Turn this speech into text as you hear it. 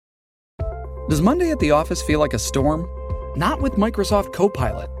Does Monday at the office feel like a storm? Not with Microsoft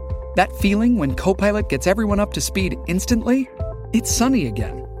Copilot. That feeling when Copilot gets everyone up to speed instantly? It's sunny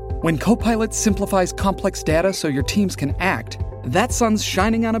again. When Copilot simplifies complex data so your teams can act, that sun's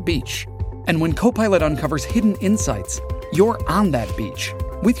shining on a beach. And when Copilot uncovers hidden insights, you're on that beach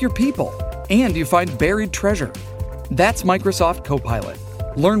with your people, and you find buried treasure. That's Microsoft Copilot.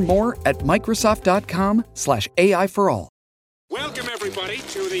 Learn more at Microsoft.com/AI for all. Welcome, everybody,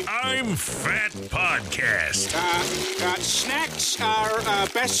 to the I'm Fat podcast. Snacks are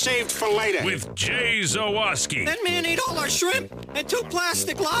best saved for later. With Jay Zawoski. That man ate all our shrimp and 2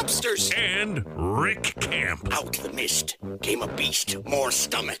 plastic lobsters. And Rick Camp. Out the mist came a beast more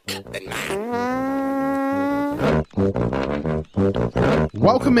stomach than man.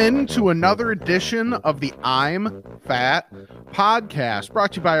 Welcome in to another edition of the I'm Fat podcast,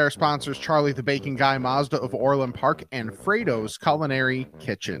 brought to you by our sponsors, Charlie the Bacon Guy Mazda of Orland Park and Fredo's Culinary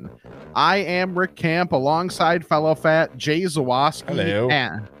Kitchen. I am Rick Camp alongside fellow fat Jay Zawoski. Hello.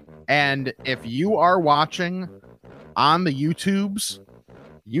 And if you are watching on the YouTubes,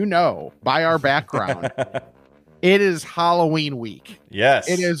 you know by our background, it is Halloween week. Yes.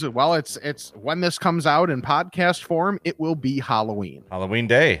 It is. Well, it's when this comes out in podcast form, it will be Halloween. Halloween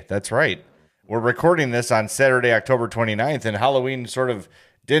Day. That's right. We're recording this on Saturday, October 29th, and Halloween sort of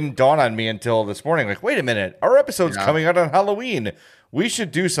didn't dawn on me until this morning. Like, wait a minute. Our episode's coming out on Halloween. We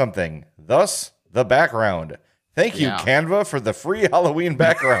should do something. Thus, the background. Thank you, Canva, for the free Halloween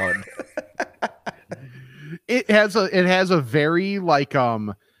background. It has a very what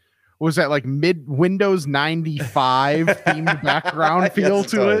was that, like mid Windows 95 themed background feel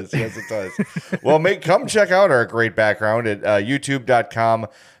to it? Yes, it does. Well, come check out our great background at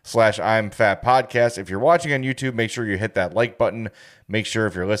youtube.com/I'mFatPodcast. If you're watching on YouTube, make sure you hit that like button. Make sure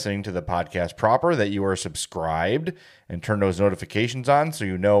if you're listening to the podcast proper that you are subscribed and turn those notifications on so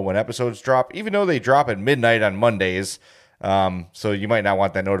you know when episodes drop, even though they drop at midnight on Mondays. So you might not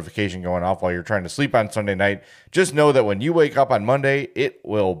want that notification going off while you're trying to sleep on Sunday night. Just know that when you wake up on Monday, it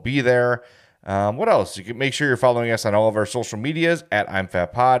will be there. What else? You can make sure you're following us on all of our social medias at I'm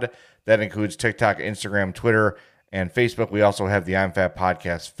Fat Pod. That includes TikTok, Instagram, Twitter, and Facebook. We also have the I'm Fat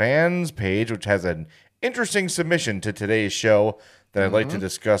Podcast fans page, which has an interesting submission to today's show that I'd like to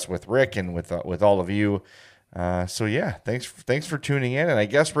discuss with Rick and with all of you. So yeah, thanks for tuning in. And I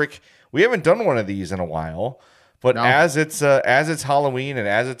guess, Rick, we haven't done one of these in a while. But as it's Halloween and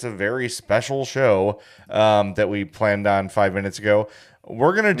as it's a very special show that we planned on 5 minutes ago,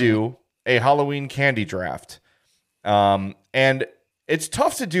 we're going to do a Halloween candy draft. And it's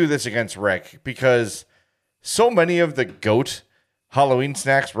tough to do this against Rick because so many of the GOAT Halloween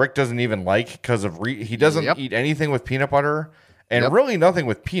snacks Rick doesn't even like because of he doesn't eat anything with peanut butter and really nothing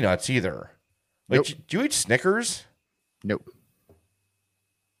with peanuts either. Like, do you eat Snickers? Nope.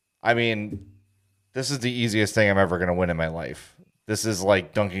 I mean, this is the easiest thing I'm ever going to win in my life. This is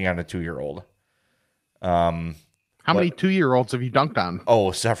like dunking on a 2-year-old. How many 2-year-olds have you dunked on?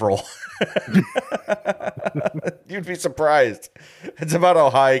 Oh, several. You'd be surprised. It's about how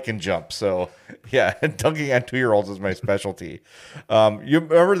high I can jump. So, yeah, dunking on 2-year-olds is my specialty. You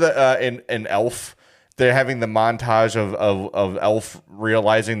remember that in Elf, they're having the montage of Elf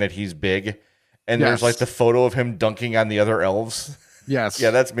realizing that he's big, and there's like the photo of him dunking on the other elves. Yes.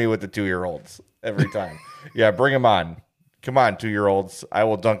 Yeah, that's me with the 2-year-olds. Every time. Yeah, bring them on. Come on, 2-year-olds. I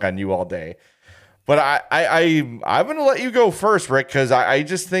will dunk on you all day. But I'm going to let you go first, Rick, because I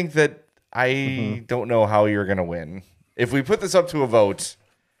just think that I don't know how you're going to win. If we put this up to a vote,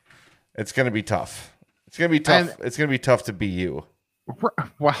 it's going to be tough. It's going to be tough. It's going to be tough to be you.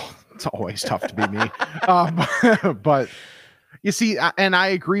 Well, it's always tough to be me. But you see, and I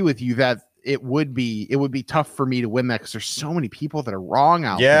agree with you that it would be tough for me to win that because there's so many people that are wrong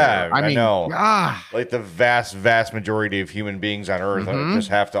out there. I mean, know. Like the vast majority of human beings on Earth just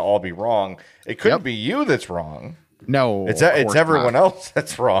have to all be wrong. It couldn't be you that's wrong. No, it's everyone else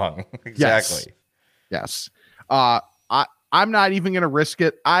that's wrong. Exactly. Yes. I'm not even going to risk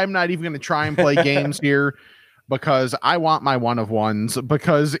it. I'm not even going to try and play games here because I want my one of ones.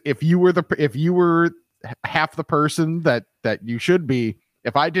 Because if you were half the person that you should be,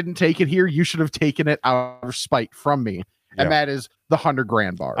 if I didn't take it here, you should have taken it out of spite from me. And that is the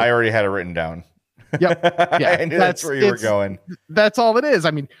 $100,000 bar. I already had it written down. Yep. Yeah. I knew that's where you were going. That's all it is. I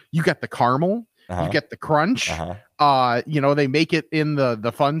mean, you get the caramel, you get the crunch. They make it in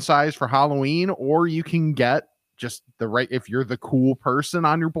the fun size for Halloween, or you can get just the right, if you're the cool person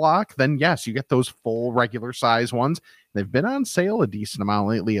on your block, then yes, you get those full regular size ones. They've been on sale a decent amount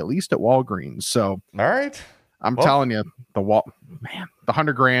lately, at least at Walgreens. So, all right. I'm telling you, the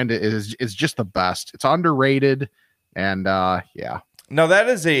 $100,000 is just the best. It's underrated, and Now that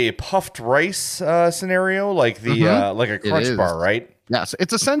is a puffed rice scenario, like the like a Crunch bar, right? Yes,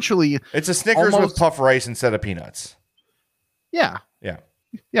 it's essentially it's a Snickers with puffed rice instead of peanuts. Yeah,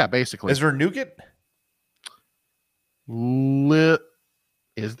 basically. Is there nougat?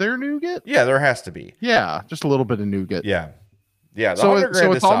 Is there nougat? Yeah, there has to be. Yeah, just a little bit of nougat. Yeah. The so it's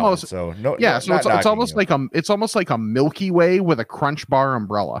solid, almost so no. Yeah, so it's almost like a Milky Way with a Crunch bar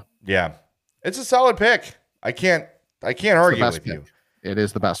umbrella. Yeah, it's a solid pick. I can't argue with you. It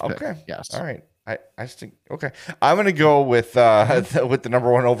is the best pick. Okay. Yes. All right. I just think okay. I'm gonna go with with the number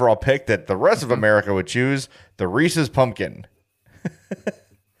one overall pick that the rest of America would choose, the Reese's Pumpkin.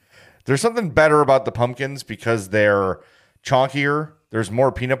 There's something better about the pumpkins because they're chonkier. There's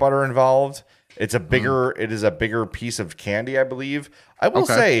more peanut butter involved. It is a bigger piece of candy, I believe. I will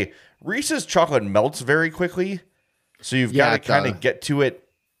say Reese's chocolate melts very quickly. So you've got to kind of get to it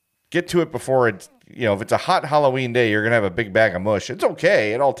before it's, if it's a hot Halloween day, you're going to have a big bag of mush. It's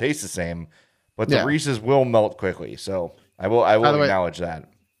okay. It all tastes the same, but the Reese's will melt quickly. So I will acknowledge that.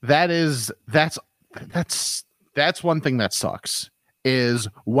 That's one thing that sucks is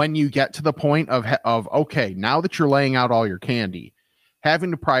when you get to the point of okay, now that you're laying out all your candy,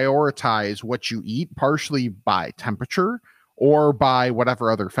 having to prioritize what you eat partially by temperature or by whatever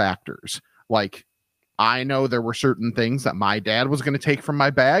other factors. Like, I know there were certain things that my dad was going to take from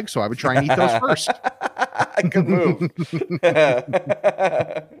my bag, so I would try and eat those first. Good move.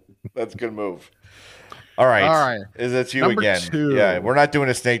 That's a good move. All right. Is it you Number again? 2. Yeah, we're not doing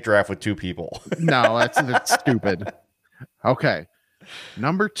a snake draft with 2 people. No, that's stupid. Okay.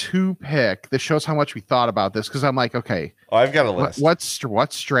 Number 2 pick. This shows how much we thought about this because I'm like, okay. Oh, I've got a list.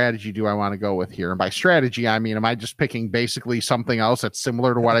 What strategy do I want to go with here? And by strategy, I mean, am I just picking basically something else that's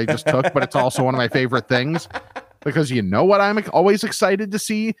similar to what I just took, but it's also one of my favorite things? Because you know what I'm always excited to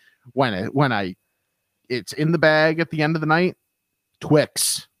see when it's in the bag at the end of the night?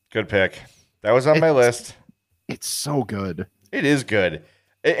 Twix. Good pick. That was on my list. It's so good. It is good.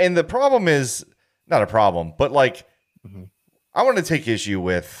 And the problem is not a problem, but like, I want to take issue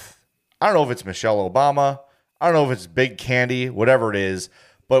with, I don't know if it's Michelle Obama. I don't know if it's big candy, whatever it is.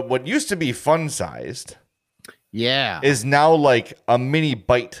 But what used to be fun sized is now like a mini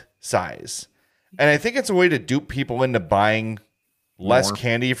bite size. And I think it's a way to dupe people into buying less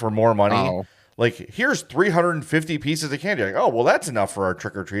candy for more money. Oh. Like, here's 350 pieces of candy. Like, oh, well, that's enough for our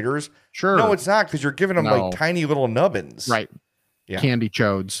trick-or-treaters. Sure. No, it's not, because you're giving them like tiny little nubbins. Right. Yeah. Candy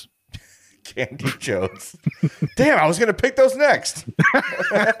chodes. Candy chodes. Damn, I was going to pick those next.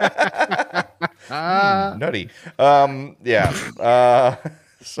 Nutty. Yeah.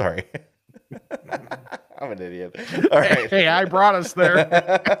 Sorry. I'm an idiot. All right. Hey, I brought us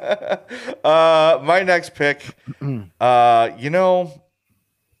there. My next pick,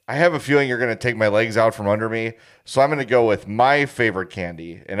 I have a feeling you're going to take my legs out from under me. So I'm going to go with my favorite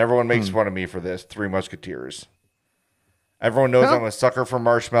candy. And everyone makes fun of me for this. 3 Musketeers. Everyone knows I'm a sucker for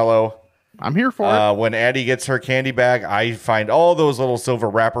marshmallow. I'm here for it. When Addie gets her candy bag, I find all those little silver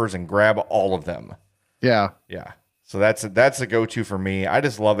wrappers and grab all of them. Yeah. Yeah. So that's a go-to for me. I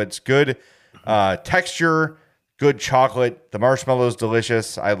just love it. It's good texture, good chocolate. The marshmallow is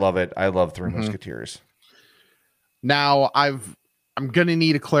delicious. I love it. I love 3 Musketeers. Now I'm gonna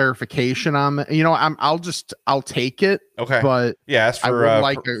need a clarification on that. I'll take it. Okay. But yeah, ask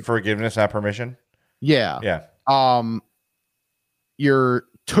for forgiveness, not permission. Yeah. Yeah. Your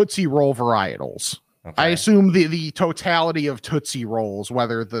Tootsie Roll varietals. Okay. I assume the totality of Tootsie Rolls,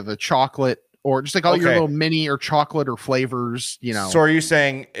 whether the chocolate or just like all your little mini or chocolate or flavors, So are you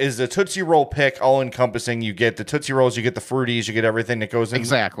saying is the Tootsie Roll pick all encompassing? You get the Tootsie Rolls, you get the Fruities, you get everything that goes in?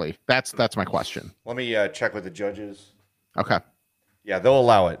 Exactly. That's my question. Let me check with the judges. Okay. Yeah, they'll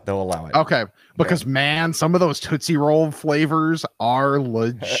allow it. Okay. Because man, some of those Tootsie Roll flavors are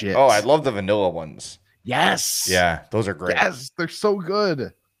legit. Oh, I love the vanilla ones. Yes. Yeah, those are great. Yes, they're so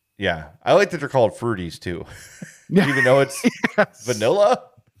good. Yeah. I like that they're called Fruities too. Even though it's vanilla.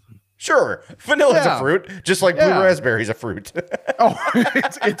 Sure. Vanilla's a fruit, just like blue raspberry's a fruit. Oh,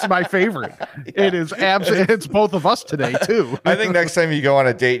 it's my favorite. Yeah. It is absolutely. It's both of us today too. I think next time you go on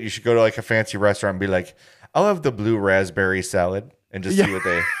a date, you should go to like a fancy restaurant and be like, I'll have the blue raspberry salad and just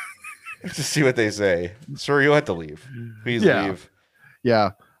see what they say. Sir, you'll have to leave. Please leave.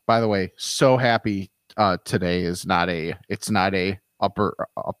 Yeah. By the way, so happy today it's not a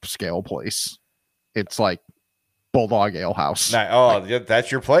upscale place. It's like Bulldog Ale House.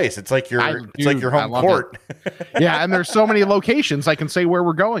 That's your place. It's like your home court. Yeah, and there's so many locations I can say where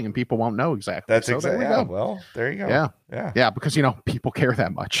we're going and people won't know exactly. That's exactly. Yeah, well, there you go. Yeah, because people care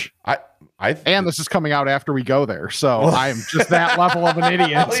that much. And this is coming out after we go there, so I'm just that level of an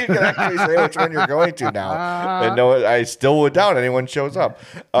idiot. Well, you can actually say which one you're going to now. And no, I still would doubt anyone shows up.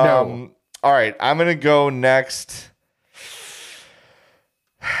 No. All right, I'm going to go next.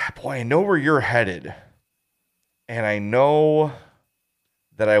 Boy, I know where you're headed. And I know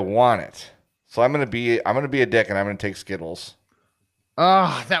that I want it. So I'm going to be a dick and I'm going to take Skittles.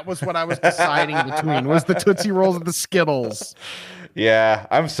 That was what I was deciding between. Was the Tootsie Rolls and the Skittles. Yeah,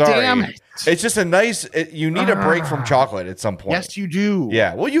 I'm sorry. Damn it. It's just you need a break from chocolate at some point. Yes, you do.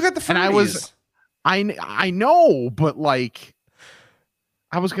 Yeah. Well, you got the fruities. And I know, but like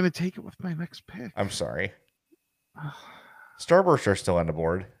I was going to take it with my next pick. I'm sorry. Starbursts are still on the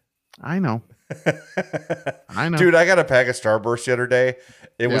board. I know. I know. Dude, I got a pack of Starburst the other day.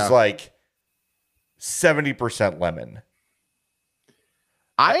 It was like 70% lemon.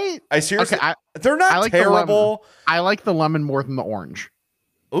 I seriously, they're not terrible. I like the lemon more than the orange.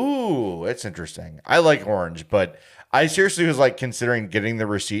 Ooh, that's interesting. I like orange, but I seriously was like considering getting the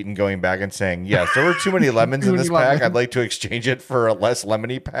receipt and going back and saying, yes, there were too many lemons in this pack. I'd like to exchange it for a less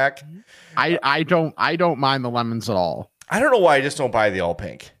lemony pack. I don't mind the lemons at all. I don't know why I just don't buy the all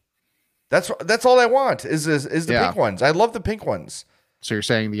pink. That's all I want is the pink ones. I love the pink ones. So you're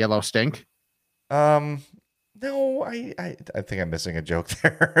saying the yellow stink? No, I think I'm missing a joke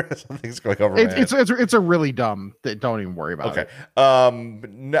there. Something's going over my head. It's a really dumb. Don't even worry about it.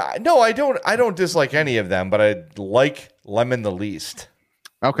 Okay. No, I don't dislike any of them, but I like lemon the least.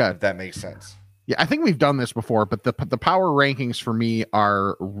 Okay, if that makes sense. Yeah, I think we've done this before, but the power rankings for me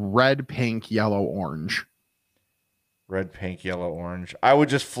are red, pink, yellow, orange. Red, pink, yellow, orange. I would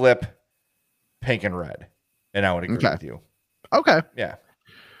just flip pink and red, and I would agree with you. Okay. Yeah.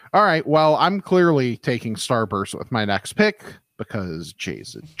 All right. Well, I'm clearly taking Starburst with my next pick because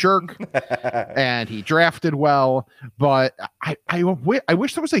Jay's a jerk and he drafted well. But I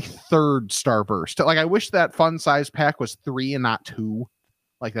wish there was a third Starburst. Like, I wish that fun size pack was 3 and not 2.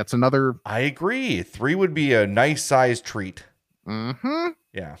 Like, that's another. I agree. 3 would be a nice size treat. Mm-hmm.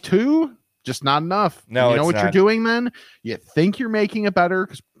 Yeah. 2, just not enough. No, you know what not. You're doing then? You think you're making it better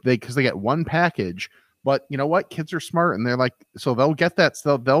because they get one package. But you know what? Kids are smart, and they're like, so they'll get that.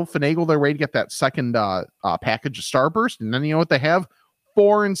 So they'll finagle their way to get that second package of Starburst, and then you know what they have?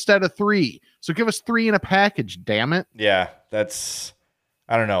 4 instead of 3. So give us 3 in a package. Damn it! Yeah, that's.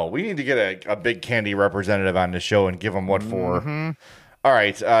 I don't know. We need to get a big candy representative on the show and give them what for. Mm-hmm. All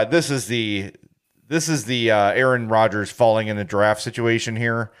right, this is the Aaron Rodgers falling in the draft situation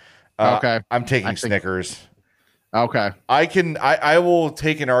here. Okay, I'm taking Snickers. Okay. I will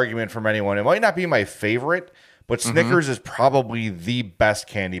take an argument from anyone. It might not be my favorite, but Snickers is probably the best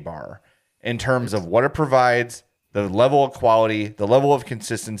candy bar in terms of what it provides, the level of quality, the level of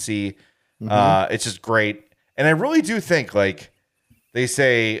consistency. It's just great. And I really do think, like, they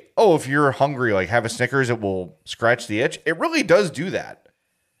say, oh, if you're hungry, like, have a Snickers, it will scratch the itch. It really does do that.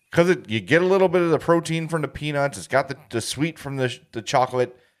 Because you get a little bit of the protein from the peanuts. It's got the sweet from the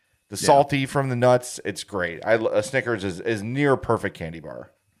chocolate. The salty from the nuts, it's great. A Snickers is near perfect candy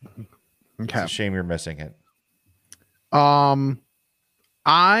bar. Okay. It's a shame you're missing it. I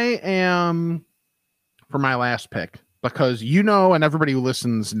am for my last pick because and everybody who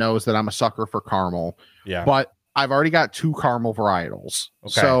listens knows that I'm a sucker for caramel. Yeah. But I've already got 2 caramel varietals.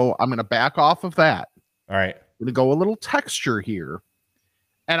 Okay. So I'm going to back off of that. All right. I'm going to go a little texture here.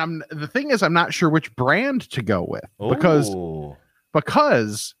 And the thing is, I'm not sure which brand to go with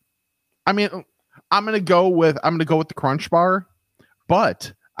because I mean, I'm gonna go with the Crunch Bar,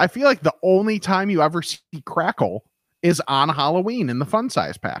 but I feel like the only time you ever see Crackle is on Halloween in the fun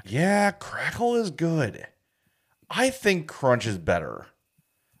size pack. Yeah, Crackle is good. I think Crunch is better.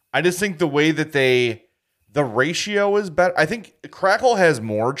 I just think the way that the ratio is better. I think Crackle has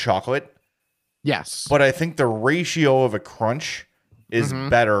more chocolate. Yes, but I think the ratio of a Crunch is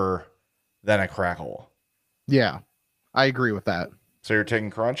better than a Crackle. Yeah, I agree with that. So you're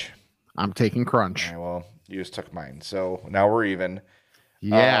taking Crunch? I'm taking Crunch. Okay, well, you just took mine, so now we're even.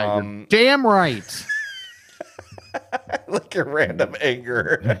 Yeah, you're damn right. Look at random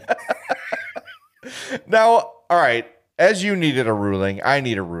anger. Now, all right. As you needed a ruling, I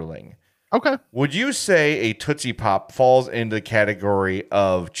need a ruling. Okay. Would you say a Tootsie Pop falls into the category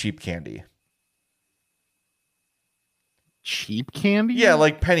of cheap candy? Cheap candy? Yeah,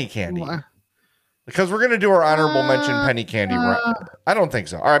 like penny candy. Because we're going to do our honorable mention penny candy. I don't think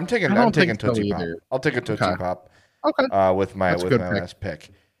so. All right, I'm taking Tootsie Pop. I'll take a Tootsie Pop. Okay. With my last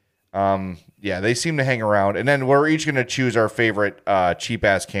pick. Yeah, they seem to hang around. And then we're each going to choose our favorite cheap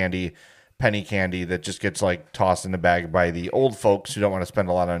ass candy, penny candy that just gets like tossed in the bag by the old folks who don't want to spend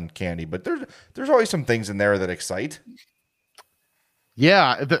a lot on candy. But there's always some things in there that excite.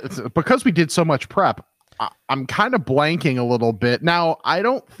 Yeah, because we did so much prep, I'm kind of blanking a little bit. Now, I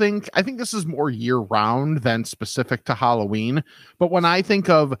think this is more year round than specific to Halloween. But when I think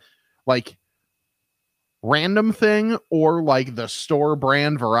of like random thing or like the store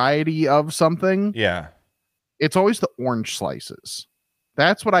brand variety of something, Yeah. it's always the orange slices.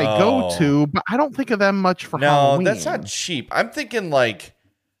 That's what I go to, but I don't think of them much for Halloween. No, that's not cheap. I'm thinking like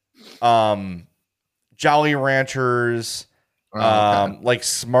Jolly Ranchers, like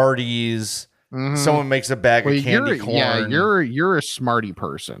Smarties. Mhm. Someone makes a bag of candy corn. Yeah, you're a Smartie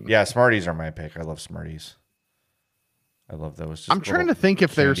person. Yeah, Smarties are my pick. I love Smarties. I love those. Just I'm trying to think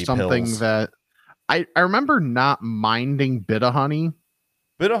if there's something pills. that I remember not minding Bit of Honey.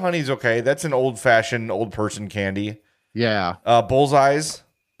 Bit of Honey's okay. That's an old-fashioned, old person candy. Yeah. Bullseyes.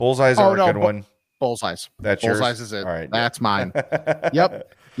 Bullseyes are a good one. Bullseyes. That's Bullseyes yours? is it. All right. That's mine.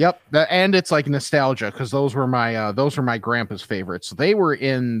 Yep. And it's like nostalgia because those were my grandpa's favorites. They were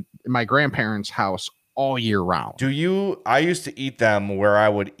in my grandparents' house all year round. I used to eat them where I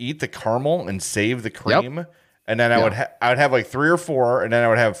would eat the caramel and save the cream. And then I would have like 3 or 4, and then I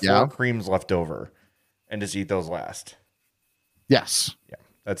would have 4 creams left over and just eat those last. Yes. Yeah,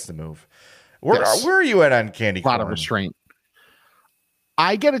 that's the move. Where are you at on candy corn? A lot of restraint.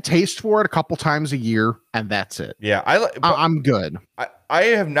 I get a taste for it a couple times a year, and that's it. Yeah, I'm good. I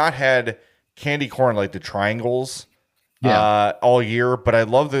have not had candy corn like the triangles all year, but I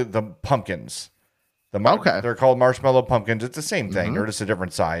love the pumpkins. They're called marshmallow pumpkins. It's the same thing. They're just a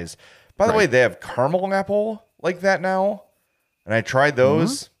different size. By the way, they have caramel apple like that now, and I tried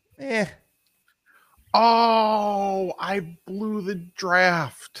those. Oh, I blew the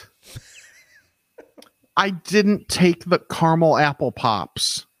draft. I didn't take the caramel apple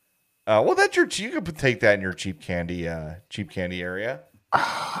pops. Well, that's you could take that in your cheap candy area.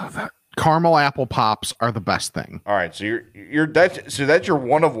 Caramel apple pops are the best thing. All right, so that's your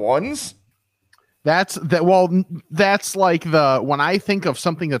one of ones. That's like when I think of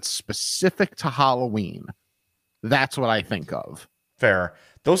something that's specific to Halloween, that's what I think of. Fair.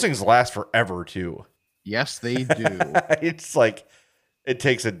 Those things last forever too. Yes, they do. It's like it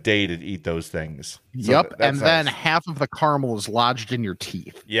takes a day to eat those things. So and then half of the caramel is lodged in your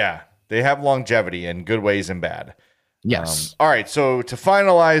teeth. Yeah, they have longevity in good ways and bad. Yes. All right, so to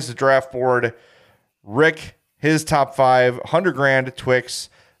finalize the draft board, Rick, his top 5, 100 grand Twix,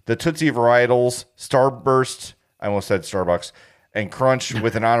 the Tootsie Varietals, Starburst, I almost said Starbucks, and Crunch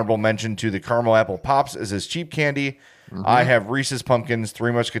with an honorable mention to the Caramel Apple Pops as his cheap candy. I have Reese's Pumpkins,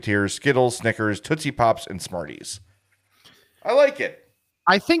 Three Musketeers, Skittles, Snickers, Tootsie Pops, and Smarties. I like it.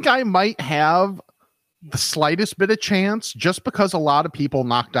 I think I might have the slightest bit of chance just because a lot of people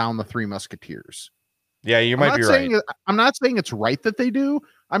knock down the Three Musketeers. Yeah, you might be right. I'm not saying it's right that they do.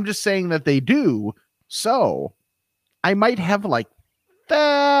 I'm just saying that they do. So I might have like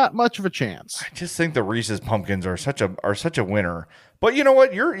that much of a chance. I just think the Reese's Pumpkins are such a winner. But you know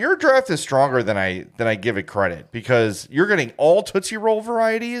what? Your draft is stronger than I give it credit because you're getting all Tootsie Roll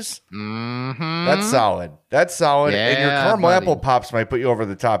varieties. Mm-hmm. That's solid. Yeah, and your caramel buddy. apple pops might put you over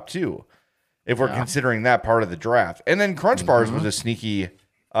the top too, if we're considering that part of the draft. And then Crunch Bars was a sneaky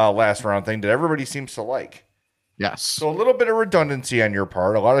last round thing that everybody seems to like. Yes. So a little bit of redundancy on your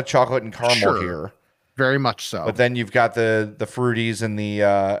part. A lot of chocolate and caramel here. Very much so. But then you've got the fruities and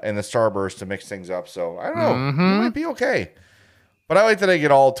the Starburst to mix things up. So I don't know. You might be okay. But I like that I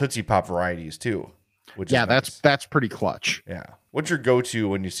get all Tootsie Pop varieties too. Which is nice. that's pretty clutch. Yeah. What's your go-to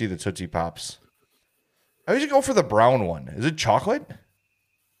when you see the Tootsie Pops? I usually go for the brown one. Is it chocolate?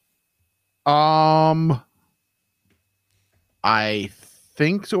 I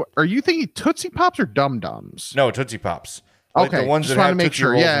think so. Are you thinking Tootsie Pops or Dum Dums? No, Tootsie Pops. Like okay, the ones just that want have to make Tootsie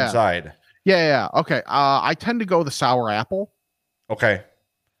sure. Rolls Yeah. inside. Yeah. Okay. I tend to go the sour apple. Okay.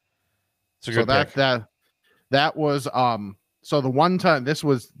 It's a good pick. That was so the one time this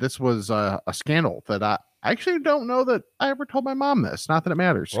was a scandal that I actually don't know that I ever told my mom this. Not that it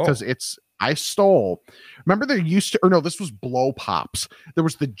matters because I stole. Remember there used to, or no, this was Blow Pops. There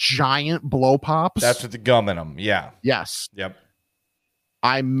was the giant Blow Pops. That's with the gum in them. Yeah. Yes. Yep.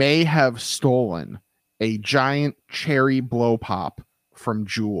 I may have stolen a giant cherry Blow Pop from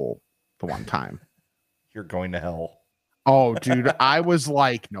Jewel the one time. You're going to hell. Oh, dude, I was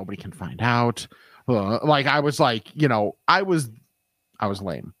like, nobody can find out. Like I was like, I was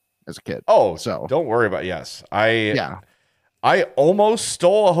lame as a kid. Oh, so don't worry about I almost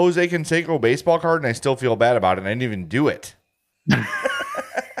stole a Jose Canseco baseball card and I still feel bad about it. And I didn't even do it.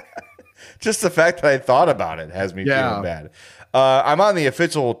 Just the fact that I thought about it has me feeling bad. I'm on the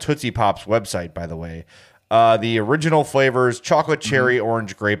official Tootsie Pops website, by the way. The original flavors: chocolate, cherry,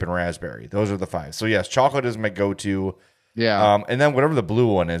 orange, grape, and raspberry. Those are the 5. So yes, chocolate is my go-to. Yeah. And then whatever the blue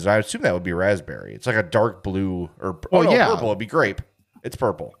one is, I assume that would be raspberry. It's like a dark blue or yeah. purple. It'd be grape. It's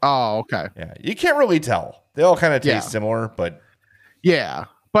purple. Oh, okay. Yeah, you can't really tell. They all kind of taste Yeah. similar, but Yeah,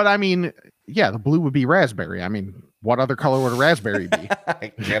 but I mean, yeah, the blue would be raspberry. I mean, what other color would a raspberry be? I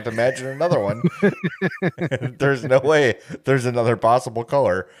can't imagine another one. There's no way there's another possible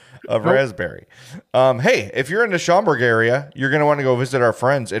color of raspberry. Hey, if you're in the Schaumburg area, you're going to want to go visit our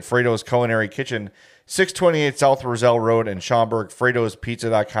friends at Fredo's Culinary Kitchen, 628 South Roselle Road in Schaumburg,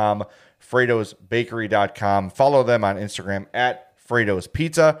 Fredo'sPizza.com, Fredo'sBakery.com. Follow them on Instagram at Fredo's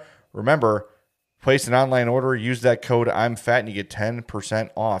Pizza. Remember, place an online order, use that code I'm fat, and you get 10%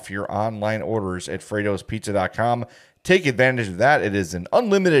 off your online orders at Fredo'sPizza.com. Take advantage of that. It is an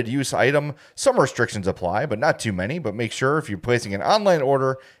unlimited use item. Some restrictions apply, but not too many. But make sure if you're placing an online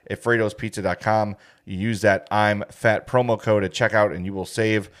order at Fredo'sPizza.com, you use that I'm fat promo code at checkout, and you will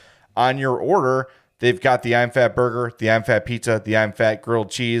save on your order. They've got the I'm fat burger, the I'm fat pizza, the I'm fat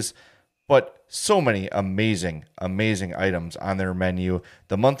grilled cheese, but so many amazing items on their menu.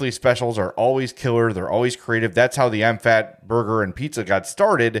 The monthly specials are always killer. They're always creative. That's how the I'm fat burger and pizza got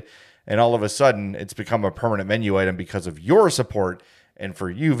started. And all of a sudden, it's become a permanent menu item because of your support and for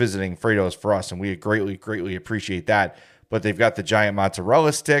you visiting Fredo's for us. And we greatly appreciate that. But they've got the giant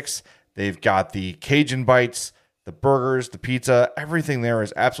mozzarella sticks. They've got the Cajun bites, the burgers, the pizza. Everything there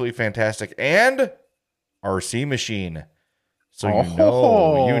is absolutely fantastic. And RC machine. So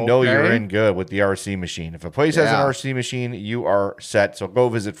you know okay. You're in good with the RC machine. If a place has an RC machine, you are set. So go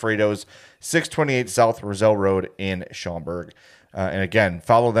visit Fredo's, 628 South Roselle Road in Schaumburg. And again,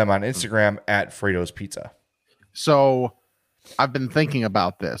 follow them on Instagram at Fredo's Pizza. So I've been thinking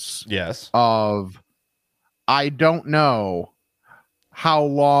about this. Yes. I don't know how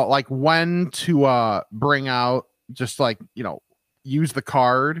long, like when to bring out, just like, use the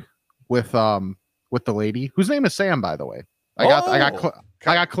card with the lady whose name is Sam, by the way. I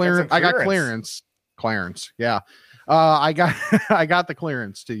got clearance. Clarence. Yeah. I got the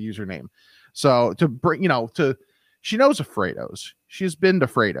clearance to use her name. So to bring, she knows of Fredo's. She's been to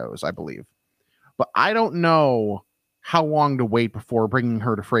Fredo's, I believe. But I don't know how long to wait before bringing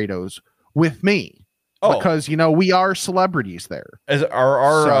her to Fredo's with me. Because, we are celebrities there.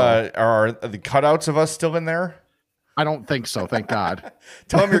 Are the cutouts of us still in there? I don't think so. Thank God.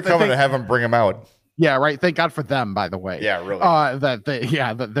 Tell them you're coming to have them bring them out. Yeah, right. Thank God for them, by the way. Yeah, really.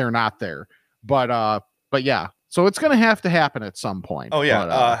 That they're not there. But yeah. So it's gonna have to happen at some point. Oh yeah.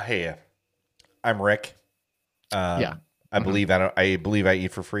 But, hey, I'm Rick. Yeah. I believe I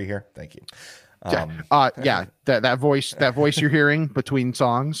eat for free here. Thank you. That voice you're hearing between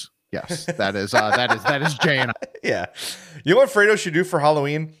songs. Yes, that is Jay and I. Yeah. You know what Fredo should do for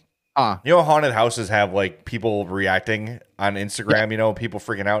Halloween? Haunted houses have like people reacting on Instagram, people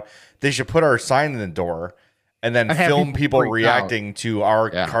freaking out. They should put our sign in the door and then film people reacting to our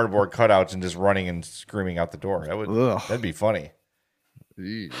cardboard cutouts and just running and screaming out the door. That'd be funny.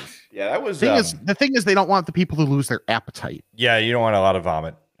 Yeah, that was the thing is they don't want the people to lose their appetite. Yeah, you don't want a lot of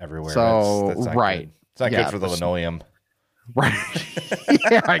vomit everywhere. So that's not right. Good. It's not good for the linoleum. Right.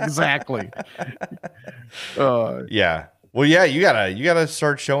 Yeah, exactly. Yeah. Well, yeah, you gotta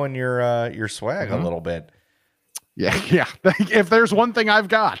start showing your swag a little bit. Yeah. If there's one thing I've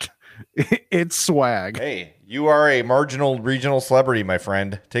got, it's swag. Hey, you are a marginal regional celebrity, my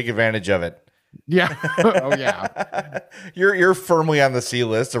friend. Take advantage of it. Yeah. Oh yeah. You're firmly on the C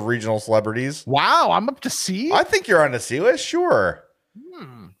list of regional celebrities. Wow, I'm up to C. I think you're on the C list. Sure.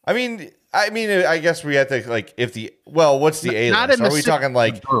 I mean, I guess we have to what's the A list? Are we talking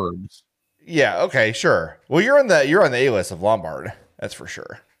like birds? Yeah. Okay. Sure. Well, you're on the A list of Lombard. That's for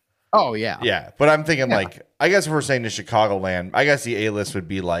sure. Oh yeah. Yeah. But I'm thinking like, I guess if we're saying the Chicagoland, I guess the A list would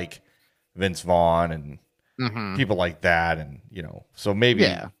be like Vince Vaughn and people like that. And, so maybe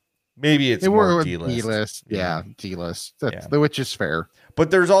it's more D-list. D-list. Yeah. D-list. Which is fair. But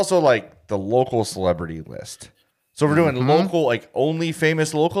there's also like the local celebrity list. So if we're doing local, like only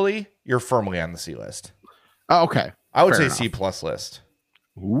famous locally, you're firmly on the C list. Oh, okay. I would say C+ list.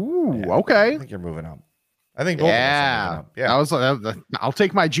 Ooh, okay. I think you're moving up. I think both of us are moving up. Yeah. I'll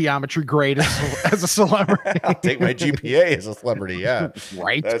take my geometry grade as a celebrity. I'll take my GPA as a celebrity. Yeah.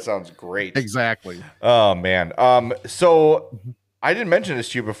 Right. That sounds great. Exactly. Oh man. So I didn't mention this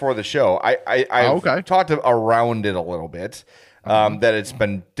to you before the show. I've talked around it a little bit. That it's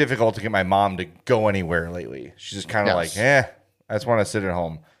been difficult to get my mom to go anywhere lately. She's just kind of like, I just want to sit at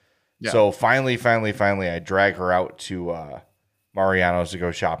home. Yeah. So finally, I drag her out to Mariano's to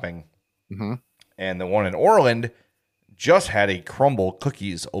go shopping. Mm-hmm. And the one in Orland just had a crumble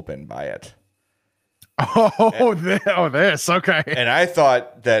cookies open by it. This. Okay. And I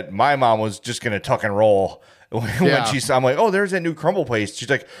thought that my mom was just going to tuck and roll when I'm like, oh, there's that new crumble place. She's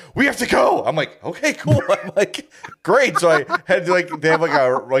like, we have to go. I'm like, okay, cool. I'm like, great. So I had to they have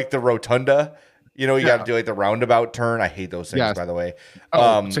the rotunda. You got to do like the roundabout turn. I hate those things, by the way.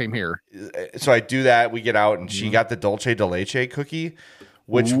 Same here. So I do that. We get out, and she got the dulce de leche cookie,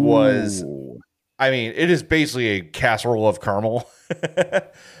 which was, I mean, it is basically a casserole of caramel,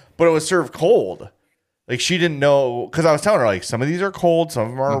 but it was served cold. Like she didn't know, because I was telling her like some of these are cold, some of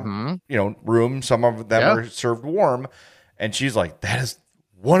them are room, some of them are served warm, and she's like, that is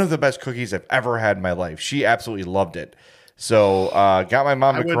one of the best cookies I've ever had in my life. She absolutely loved it. So got my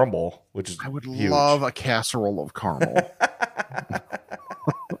mom the crumble, which is I would huge. love a casserole of caramel.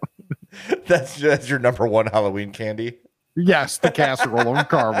 That's your number one Halloween candy. Yes, the casserole of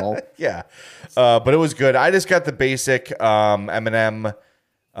caramel. Yeah, but it was good. I just got the basic M&M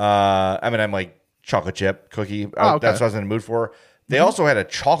like chocolate chip cookie. Okay. That's what I was in the mood for. They also had a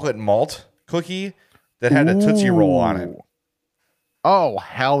chocolate malt cookie that had a Tootsie Roll on it. Oh,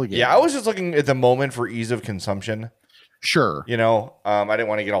 hell yeah. Yeah, I was just looking at the moment for ease of consumption. Sure. I didn't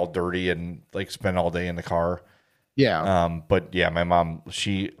want to get all dirty and like spend all day in the car. Yeah. But yeah, my mom,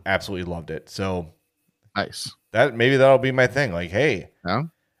 she absolutely loved it. So nice. That'll be my thing. Like, hey. Yeah.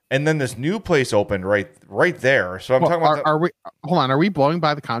 And then this new place opened right there. So I'm talking about are we blowing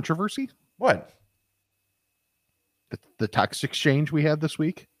by the controversy? What? The text exchange we had this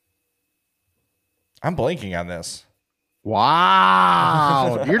week? I'm blanking on this.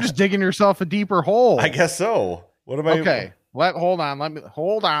 Wow. You're just digging yourself a deeper hole. I guess so. What am I? Okay. Hold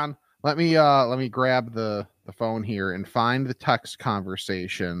on. Let me grab the phone here and find the text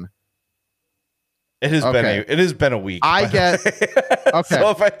conversation. It has been a week. I get okay.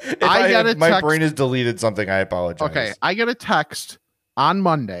 So if my brain has deleted something, I apologize. Okay. I get a text on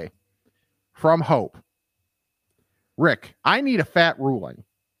Monday from Hope. Rick, I need a fat ruling.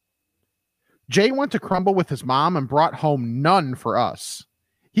 Jay went to Crumble with his mom and brought home none for us.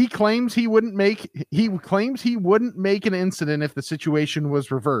 He claims he wouldn't make an incident if the situation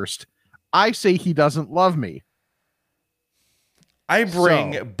was reversed. I say he doesn't love me. I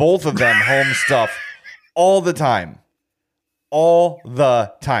bring both of them home stuff all the time. All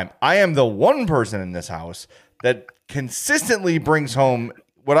the time. I am the one person in this house that consistently brings home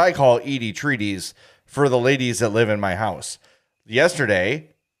what I call Edie treaties for the ladies that live in my house.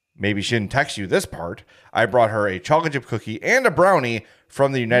 Yesterday, maybe she didn't text you this part, I brought her a chocolate chip cookie and a brownie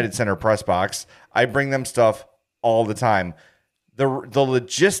from the United Center press box. I bring them stuff all the time. The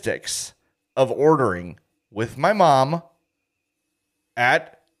logistics of ordering with my mom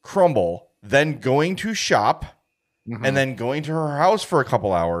at Crumble, then going to shop, and then going to her house for a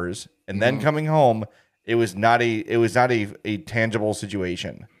couple hours, and then coming home, it was not a tangible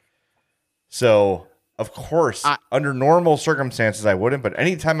situation. So, of course, under normal circumstances, I wouldn't. But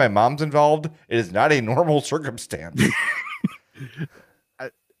anytime my mom's involved, it is not a normal circumstance.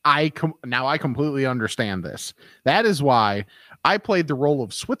 I completely understand this. That is why I played the role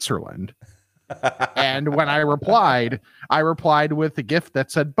of Switzerland. And when I replied with a gift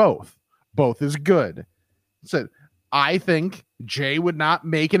that said both. Both is good. It said, I think Jay would not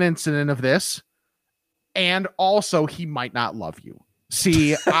make an incident of this. And also, he might not love you.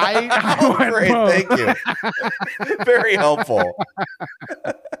 See, great. Thank you. Very helpful.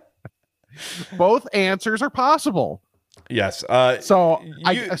 Both answers are possible. Yes. So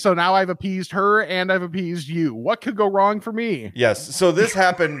now I've appeased her and I've appeased you. What could go wrong for me? Yes. So this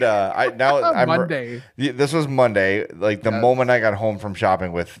happened. Monday. This was Monday. Like the moment I got home from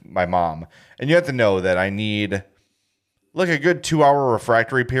shopping with my mom, and you have to know that I need like a good 2-hour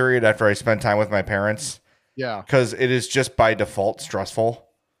refractory period after I spend time with my parents. Yeah. Because it is just by default stressful.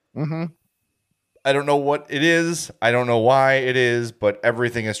 Mm-hmm. I don't know what it is. I don't know why it is, but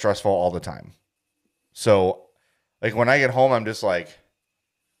everything is stressful all the time. So, like, when I get home, I'm just, like,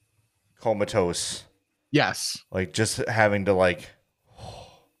 comatose. Yes. Like, just having to, like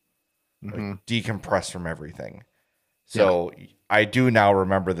decompress from everything. So, I do now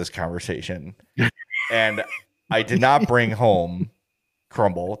remember this conversation. And I did not bring home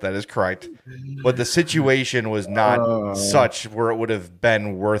Crumble. That is correct. But the situation was not such where it would have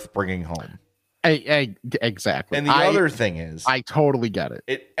been worth bringing home. Exactly. And the other thing is, I totally get it.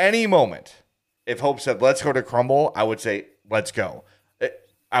 At any moment, if Hope said, let's go to Crumble, I would say, let's go.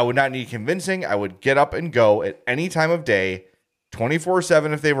 I would not need convincing. I would get up and go at any time of day,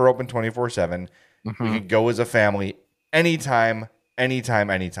 24/7 if they were open 24/7. We could go as a family anytime.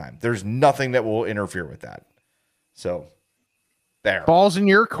 There's nothing that will interfere with that. So, there. Balls in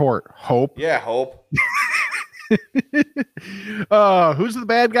your court, Hope. Yeah, Hope. Who's the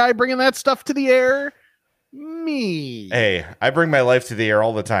bad guy bringing that stuff to the air? me. Hey, I bring my life to the air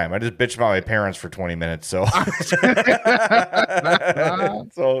all the time. I just bitch about my parents for 20 minutes, so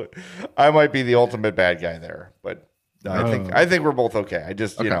so I might be the ultimate bad guy there. But no, I think we're both okay. I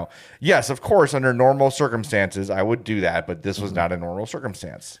just, yes, of course, under normal circumstances, I would do that, but this was not a normal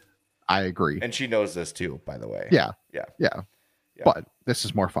circumstance. I agree. And she knows this too, by the way. Yeah. But this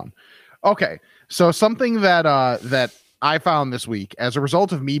is more fun. Okay. So something that that I found this week as a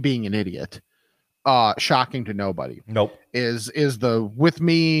result of me being an idiot, shocking to nobody. Nope. Is the with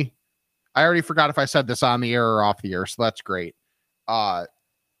me. I already forgot if I said this on the air or off the air, so that's great.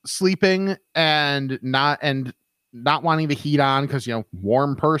 Sleeping and not wanting the heat on because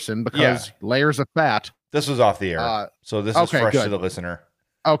warm person because layers of fat. This was off the air, so this is fresh to the listener.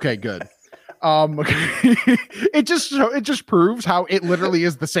 Okay, good. It just proves how it literally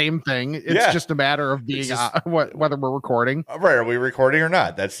is the same thing. It's just a matter of being whether we're recording. Right, are we recording or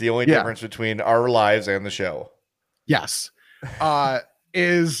not? That's the only difference between our lives and the show. Yes.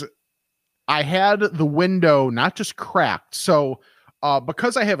 Is I had the window not just cracked. So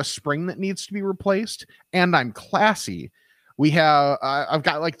because I have a spring that needs to be replaced and I'm classy, I've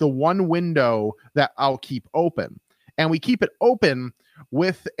got like the one window that I'll keep open, and we keep it open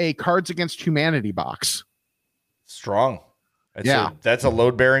with a Cards Against Humanity box. Strong. That's a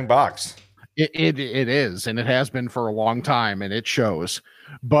load bearing box. It is, and it has been for a long time, and it shows.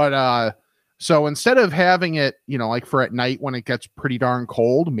 But so instead of having it, like for at night when it gets pretty darn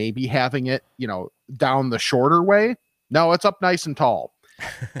cold, maybe having it, down the shorter way. No, it's up nice and tall.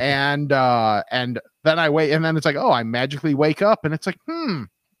 and then I wait, and then it's like, oh, I magically wake up, and it's like,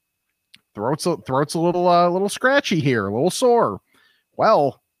 throat's a little scratchy here, a little sore.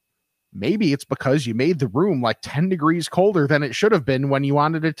 Well, maybe it's because you made the room like 10 degrees colder than it should have been when you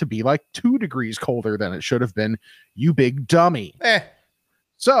wanted it to be like 2 degrees colder than it should have been, you big dummy.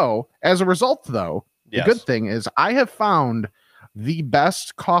 So, as a result, though, the good thing is I have found the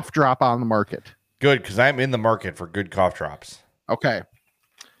best cough drop on the market. Good, because I'm in the market for good cough drops. Okay.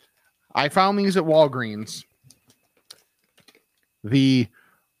 I found these at Walgreens. The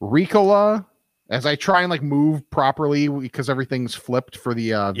Ricola... As I try and like move properly because everything's flipped for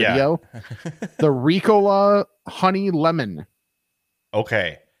the video, the Ricola honey lemon.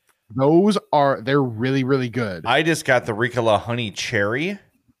 Okay. They're really, really good. I just got the Ricola honey cherry.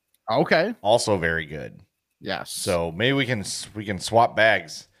 Okay. Also very good. Yes. So maybe we can swap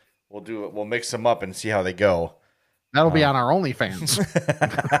bags. We'll mix them up and see how they go. That'll be on our OnlyFans.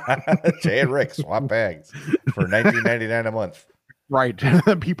 Jay and Rick swap bags for $19.99 a month. Right.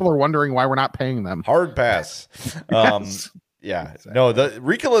 People are wondering why we're not paying them. Hard pass. Yes. Yeah. Exactly. No, the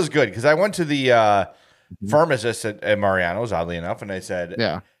Ricola is good because I went to the pharmacist at Mariano's, oddly enough, and I said,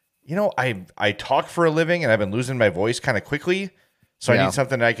 I talk for a living and I've been losing my voice kind of quickly. So I need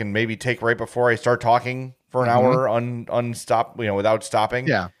something I can maybe take right before I start talking for an hour without stopping.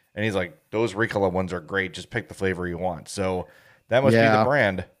 Yeah. And he's like, those Ricola ones are great. Just pick the flavor you want. So that must be the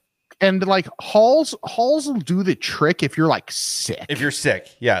brand. And like Halls will do the trick if you're like sick. If you're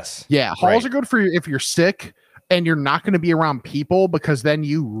sick, yes. Yeah, Halls are good for you if you're sick and you're not going to be around people because then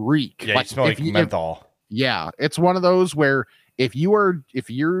you reek. Yeah, you smell like menthol. It's one of those where if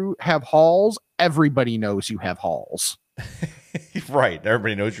you have Halls, everybody knows you have Halls. Right.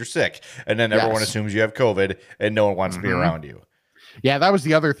 Everybody knows you're sick. And then everyone assumes you have COVID and no one wants to be around you. Yeah, that was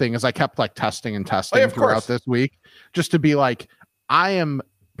the other thing is I kept like testing throughout this week just to be like, I am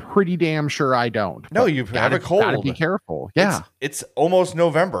pretty damn sure I don't. No, you have a cold. Gotta be careful. Yeah. It's almost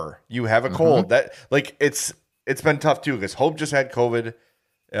November. You have a cold. That like it's been tough too because Hope just had COVID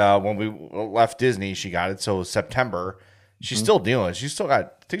when we left Disney. She got it. So September. She's still dealing. She's still got,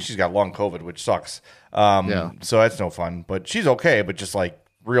 I think she's got long COVID, which sucks. So that's no fun. But she's okay, but just like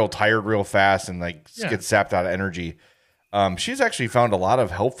real tired real fast and like gets sapped out of energy. She's actually found a lot of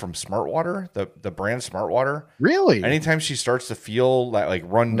help from Smart Water, the brand Smart Water. Really? Anytime she starts to feel that like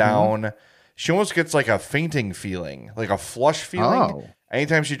run down, she almost gets like a fainting feeling, like a flush feeling. Oh.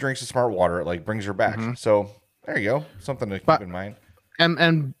 Anytime she drinks the Smart Water, it like brings her back. So there you go. Something to keep in mind.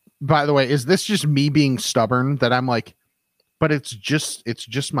 And by the way, is this just me being stubborn that I'm like, but it's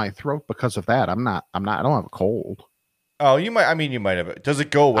just my throat because of that. I don't have a cold. Oh, you might have. Does it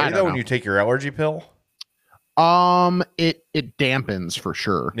go away though when you take your allergy pill? It dampens for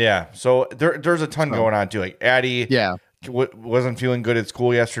sure. Yeah. So there's a ton going on too. Like Addie, wasn't feeling good at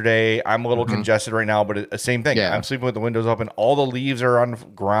school yesterday. I'm a little congested right now, but same thing. Yeah. I'm sleeping with the windows open. All the leaves are on the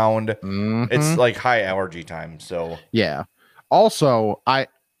ground. It's like high allergy time. So yeah. Also, I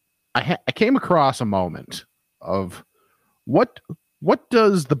came across a moment of what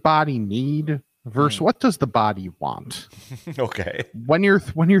does the body need versus what does the body want? Okay. When your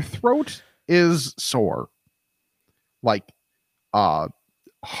throat is sore, like hard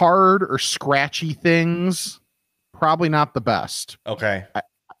or scratchy things, probably not the best. Okay. I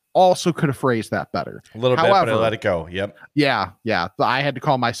also could have phrased that better. A little bit, but I let it go. Yep. Yeah. I had to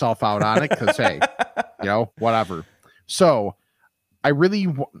call myself out on it because, hey, whatever. So I really,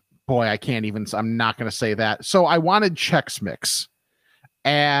 boy, I'm not going to say that. So I wanted Chex Mix.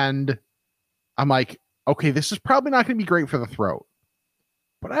 And I'm like, okay, this is probably not going to be great for the throat,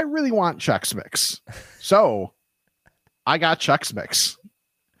 but I really want Chex Mix. So I got Chex Mix.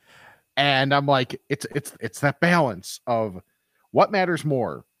 And I'm like, it's that balance of what matters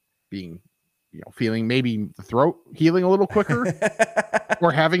more, being, feeling maybe the throat healing a little quicker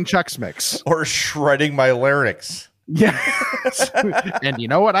or having Chex Mix or shredding my larynx. Yeah. And you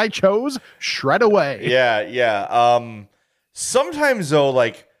know what I chose? Shred away. Yeah. Sometimes though,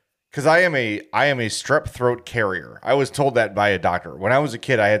 like, cause I am a strep throat carrier. I was told that by a doctor. When I was a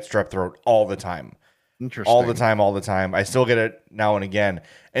kid, I had strep throat all the time. Interesting. All the time. I still get it now and again.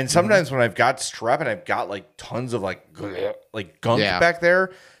 And sometimes when I've got strep and I've got like tons of like gunk back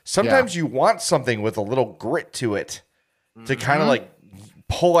there, sometimes you want something with a little grit to it to kind of like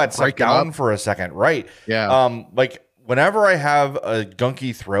pull that stuff down for a second. Right. Yeah. Like whenever I have a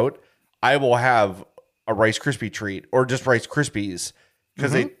gunky throat, I will have a Rice Krispie treat or just Rice Krispies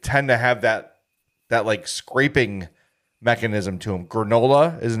because they tend to have that like scraping mechanism to them.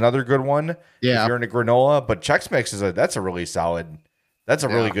 Granola is another good one. Yeah. If you're into granola, but Chex Mix that's a really solid, that's a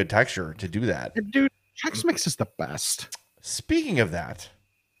really good texture to do that. Dude, Chex Mix is the best. Speaking of that.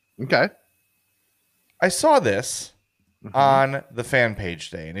 Okay. I saw this on the fan page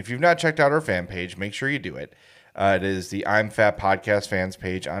today. And if you've not checked out our fan page, make sure you do it. It is the I'm Fat Podcast fans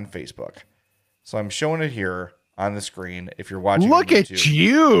page on Facebook. So I'm showing it here on the screen. If you're watching, look at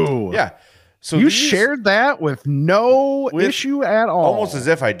you. Yeah. So you shared that with no issue at all. Almost as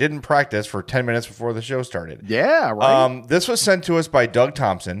if I didn't practice for 10 minutes before the show started. Yeah, right. This was sent to us by Doug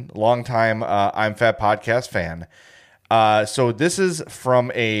Thompson, longtime I'm Fat Podcast fan. So this is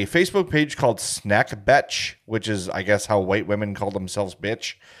from a Facebook page called Snack Betch, which is, I guess, how white women call themselves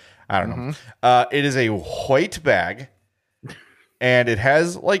bitch. I don't know. It is a white bag, and it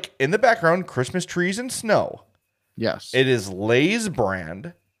has, like, in the background, Christmas trees and snow. Yes. It is Lay's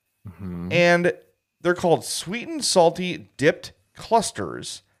brand. And they're called sweet and salty dipped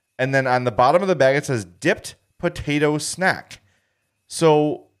clusters. And then on the bottom of the bag, it says dipped potato snack.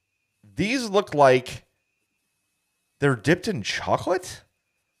 So these look like they're dipped in chocolate.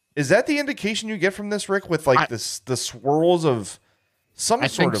 Is that the indication you get from this, Rick, with like the swirls of some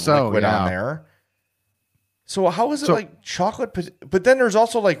sort of liquid on there? So how is it like chocolate? But then there's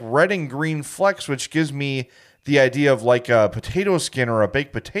also like red and green flecks, which gives me the idea of like a potato skin or a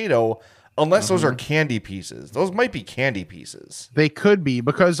baked potato, unless those are candy pieces. Those might be candy pieces. They could be,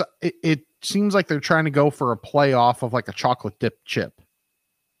 because it seems like they're trying to go for a play off of like a chocolate dip chip.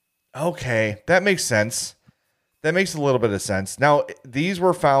 Okay, that makes sense. That makes a little bit of sense. Now, these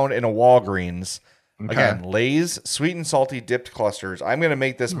were found in a Walgreens. Okay. Again, Lay's sweet and salty dipped clusters. I'm going to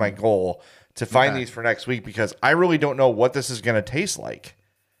make this my goal to find these for next week, because I really don't know what this is going to taste like.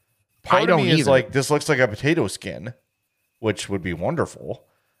 Part of me is like, this looks like a potato skin, which would be wonderful.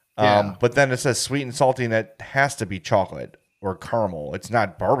 But then it says sweet and salty, and it has to be chocolate or caramel. It's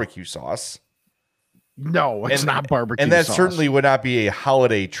not barbecue sauce. No, it's not barbecue sauce. And that certainly would not be a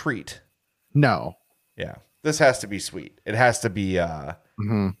holiday treat. No. Yeah. This has to be sweet. It has to be,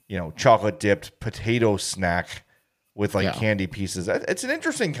 chocolate dipped potato snack with like candy pieces. It's an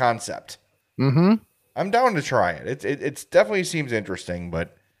interesting concept. I'm down to try it. It definitely seems interesting,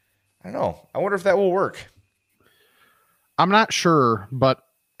 but I don't know. I wonder if that will work. I'm not sure, but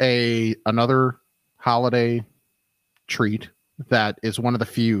another holiday treat that is one of the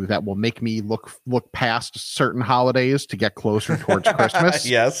few that will make me look past certain holidays to get closer towards Christmas.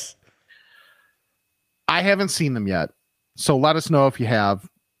 Yes. I haven't seen them yet. So let us know if you have.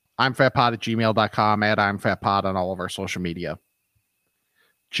 I'mFatPod@gmail.com, at I'mFatPod on all of our social media.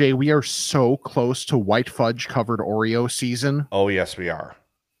 Jay, we are so close to white fudge covered Oreo season. Oh, yes, we are.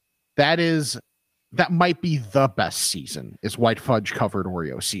 That might be the best season, is white fudge covered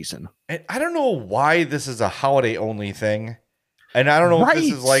Oreo season. And I don't know why this is a holiday only thing. And I don't know if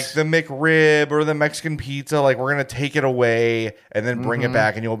this is like the McRib or the Mexican pizza. Like, we're going to take it away and then bring it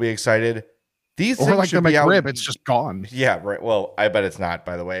back and you'll be excited. These or things like should the be McRib, out. it's just gone. Yeah, right. Well, I bet it's not,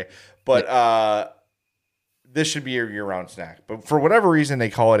 by the way. But this should be a year-round snack. But for whatever reason, they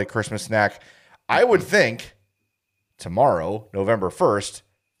call it a Christmas snack. I would think tomorrow, November 1st,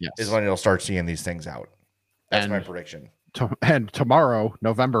 is when you'll start seeing these things out. That's my prediction. And tomorrow,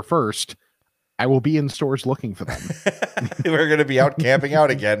 November 1st, I will be in stores looking for them. We're going to be out camping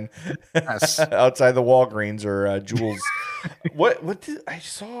out again. Yes. Outside the Walgreens or Jules. What did I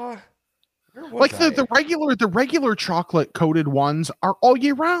saw? Where was Like I? the regular chocolate coated ones are all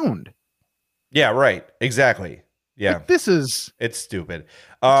year round. Yeah, right. Exactly. Yeah. Like, it's stupid.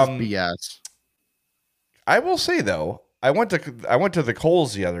 just BS. I will say though, I went to the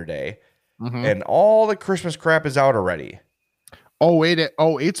Kohl's the other day, Mhm. and all the Christmas crap is out already.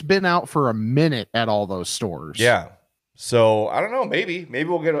 It's been out for a minute at all those stores. Yeah. So I don't know. Maybe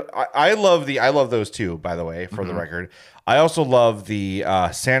we'll get. I love those too. By the way, for the record, I also love the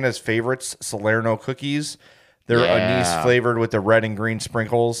Santa's Favorites Salerno cookies. They're anise flavored with the red and green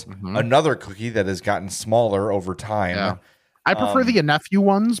sprinkles. Another cookie that has gotten smaller over time. Yeah. I prefer the nephew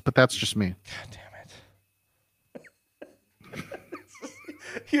ones, but that's just me. God damn it!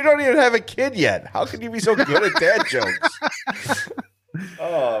 You don't even have a kid yet. How can you be so good at dad jokes?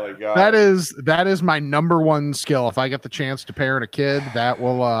 Oh my god. That is my number one skill. If I get the chance to parent a kid, that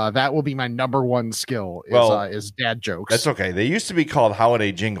will be my number one skill is dad jokes. That's okay. They used to be called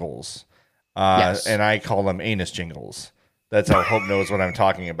holiday jingles. Yes. And I call them anus jingles. That's how Hope knows what I'm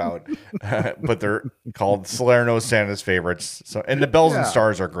talking about. But they're called Salerno Santa's Favorites. So, and the bells and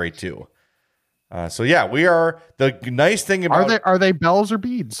stars are great too. So yeah, we are. The nice thing about are they bells or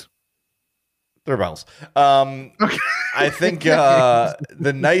beads? They're bells. Okay. I think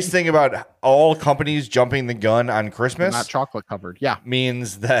the nice thing about all companies jumping the gun on Christmas, Not chocolate covered. Yeah.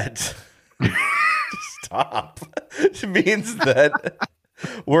 means that stop. It means that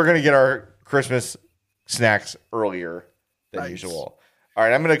we're gonna get our Christmas snacks earlier than usual. All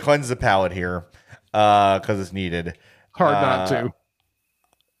right, I'm gonna cleanse the palate here because it's needed. Hard not to.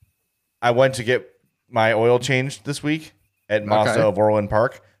 I went to get my oil changed this week at Mazda of Orland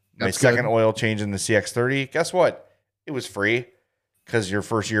Park. My That's second good. oil change in the CX-30. Guess what? It was free because your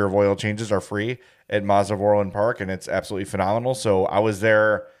first year of oil changes are free at Mazda of Orland Park, and it's absolutely phenomenal. So I was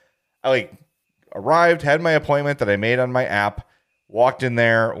there. I arrived, had my appointment that I made on my app, walked in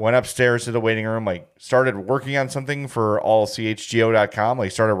there, went upstairs to the waiting room, started working on something for allchgo.com,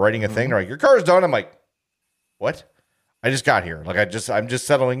 started writing a thing. They're like, your car's done. I'm like, what? I just got here. I'm just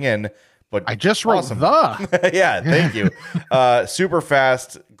settling in. But I just wrote the. Yeah, thank you. Super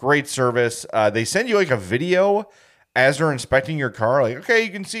fast, great service. They send you a video as they're inspecting your car. Okay, you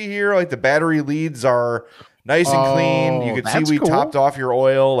can see here, the battery leads are nice and clean. You can see we topped off your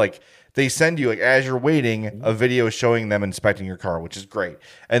oil. They send you, as you're waiting, a video showing them inspecting your car, which is great.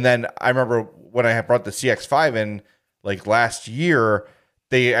 And then I remember when I had brought the CX-5 in, last year,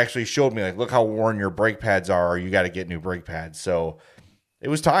 they actually showed me, look how worn your brake pads are. You got to get new brake pads. So it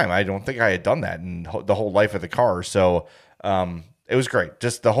was time. I don't think I had done that in the whole life of the car. So it was great.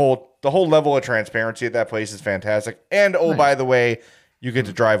 Just the whole level of transparency at that place is fantastic. And by the way, you get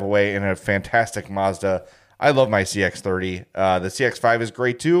to drive away in a fantastic Mazda. I love my CX-30. The CX-5 is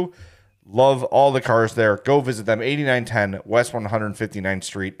great too. Love all the cars there. Go visit them. 8910 West 159th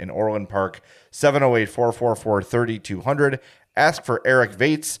Street in Orland Park. 708-444-3200. Ask for Eric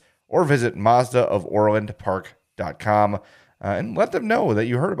Vates or visit MazdaofOrlandPark.com. And let them know that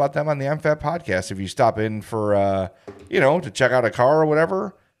you heard about them on the MFAT podcast. If you stop in for, to check out a car or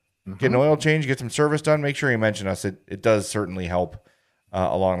whatever, get an oil change, get some service done, make sure you mention us. It does certainly help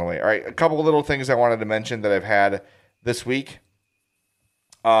along the way. All right, a couple of little things I wanted to mention that I've had this week.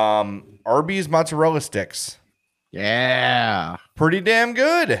 Arby's mozzarella sticks. Yeah. Pretty damn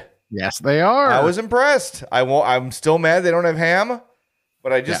good. Yes, they are. I was impressed. I'm still mad they don't have ham.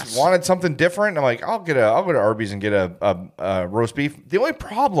 But I just wanted something different. I'm like, I'll go to Arby's and get a roast beef. The only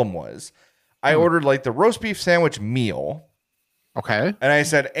problem was I ordered the roast beef sandwich meal. Okay. And I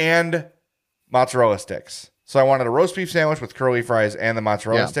said, and mozzarella sticks. So I wanted a roast beef sandwich with curly fries and the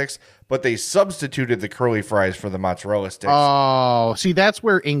mozzarella sticks, but they substituted the curly fries for the mozzarella sticks. Oh, see, that's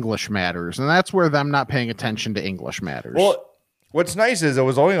where English matters. And that's where them not paying attention to English matters. Well, what's nice is it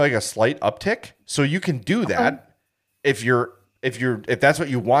was only a slight uptick. So you can do that if that's what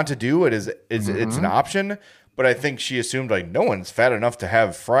you want to do. It's an option, but I think she assumed no one's fat enough to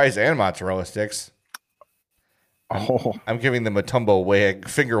have fries and mozzarella sticks. I'm giving them a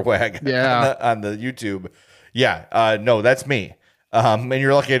finger wag on the YouTube. Yeah, no, that's me. And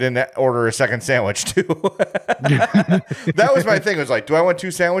you're lucky I didn't order a second sandwich too. That was my thing. It was do I want two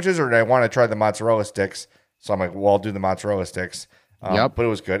sandwiches or do I want to try the mozzarella sticks? So I'm like, well, I'll do the mozzarella sticks. But it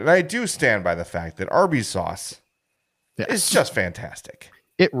was good. And I do stand by the fact that Arby's sauce it's just fantastic.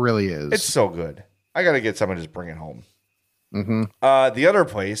 It really is. It's so good. I got to get some and just bring it home. Mm-hmm. The other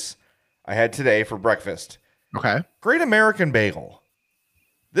place I had today for breakfast. Okay. Great American Bagel.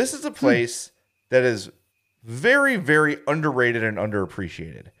 This is a place that is very, very underrated and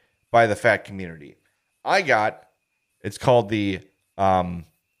underappreciated. by the fat community. It's called the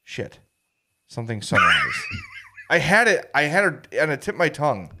something sunrise. I had it on the tip of my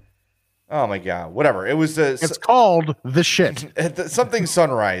tongue. Oh my God, whatever. It was it's called the shit. Something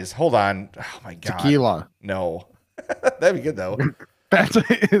sunrise. Hold on. Oh my God. Tequila. No. That'd be good though.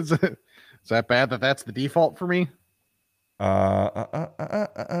 Is that bad that that's the default for me? Why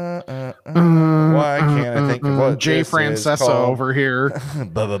can't I think of what Jay Francesa over here?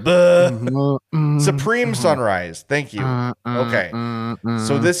 Supreme Sunrise. Thank you. Okay.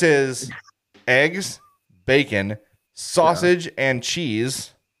 So this is eggs, bacon, sausage, and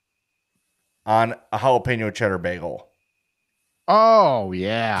cheese on a jalapeno cheddar bagel. Oh,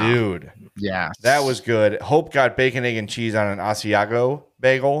 yeah. Dude. Yeah. That was good. Hope got bacon, egg, and cheese on an Asiago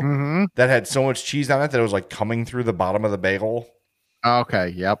bagel that had so much cheese on it that it was like coming through the bottom of the bagel. Okay.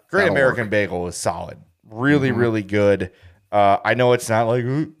 Yep. Great American Bagel is solid. Really, really good. I know it's not like,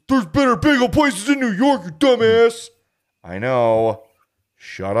 there's better bagel places in New York, you dumbass. I know.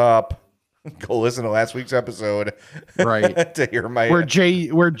 Shut up. Go listen to last week's episode. Right. To hear where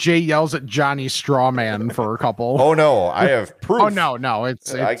Jay yells at Johnny Strawman for a couple. Oh no, I have proof. Oh no,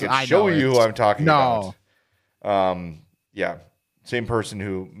 it's I can show you who I'm talking about. Yeah. Same person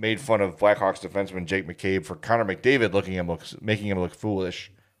who made fun of Blackhawks defenseman Jake McCabe for Connor McDavid making him look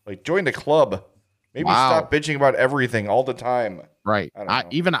foolish. Like, join the club. Maybe stop bitching about everything all the time. Right.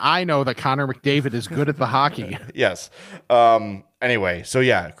 I know that Connor McDavid is good at the hockey. Yes. Anyway, so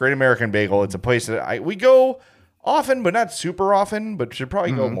yeah, Great American Bagel. It's a place that we go often, but not super often, but should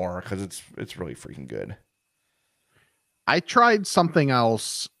probably go more because it's really freaking good. I tried something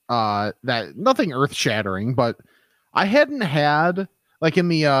else that nothing earth shattering, but I hadn't had like in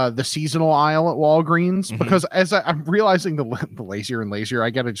the seasonal aisle at Walgreens because as I'm realizing the lazier and lazier,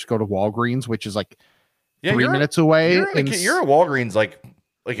 I got to just go to Walgreens, which is like 3 minutes away. You're at Walgreens like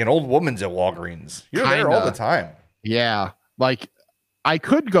an old woman's at Walgreens. You're there all the time. Yeah. Like I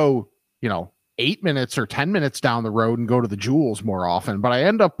could go, 8 minutes or 10 minutes down the road and go to the Jewels more often, but I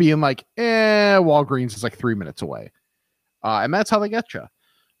end up being like, Walgreens is like 3 minutes away. And that's how they get you.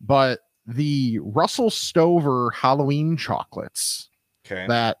 But the Russell Stover Halloween chocolates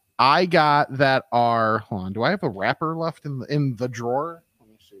that I got that are, hold on, do I have a wrapper left in the drawer? Let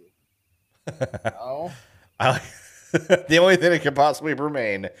me see. No. The only thing that could possibly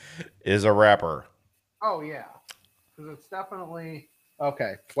remain is a wrapper. Oh yeah. Because it's definitely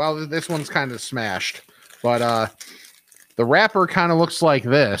okay. Well, this one's kind of smashed, but the wrapper kind of looks like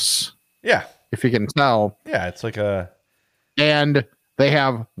this. Yeah. If you can tell. Yeah, it's like and they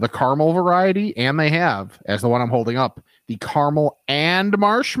have the caramel variety, and they have, as the one I'm holding up, the caramel and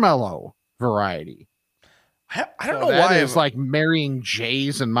marshmallow variety. I don't know why it's like marrying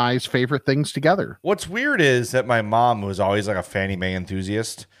Jay's and my favorite things together. What's weird is that my mom was always like a Fannie Mae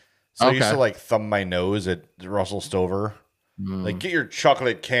enthusiast. So I used to like thumb my nose at Russell Stover. Like, get your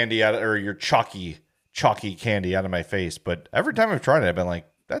chocolate candy out or your chalky candy out of my face. But every time I've tried it, I've been like,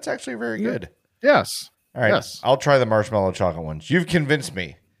 that's actually very good. Yes. All right, yes. I'll try the marshmallow chocolate ones. You've convinced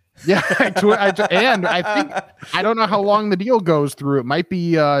me. Yeah, and I think I don't know how long the deal goes through. It might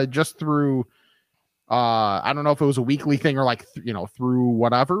be just through. I don't know if it was a weekly thing or like through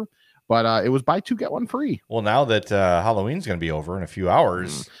whatever, but it was buy two get one free. Well, now that Halloween's going to be over in a few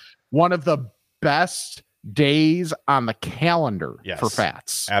hours, one of the best days on the calendar for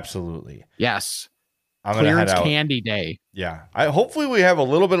fats. Absolutely, yes. I'm going to head out. Candy day. Yeah. Hopefully we have a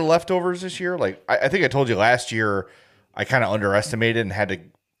little bit of leftovers this year. Like I think I told you last year, I kind of underestimated and had to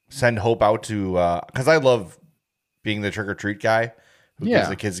send Hope out to, cause I love being the trick or treat guy who gives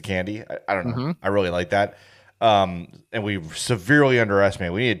the kids the candy. I don't know. I really like that. And we severely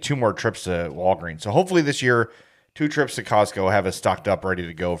underestimated. We needed 2 more trips to Walgreens. So hopefully this year, 2 trips to Costco, have us stocked up, ready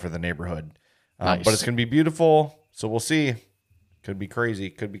to go for the neighborhood. Nice. But it's going to be beautiful. So we'll see. Could be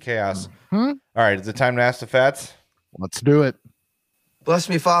crazy. Could be chaos. All right. Is it time to ask the fats? Let's do it. Bless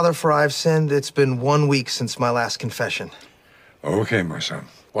me, Father, for I've sinned. It's been 1 week since my last confession. Okay, my son.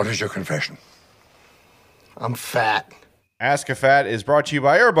 What is your confession? I'm fat. Ask a Fat is brought to you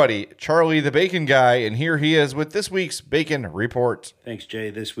by our buddy, Charlie the Bacon Guy. And here he is with this week's Bacon Report. Thanks,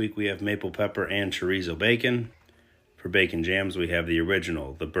 Jay. This week we have maple pepper and chorizo bacon. For bacon jams, we have the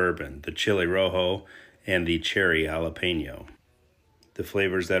original, the bourbon, the chili rojo, and the cherry jalapeno. The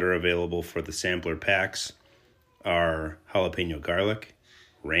flavors that are available for the sampler packs are jalapeno garlic,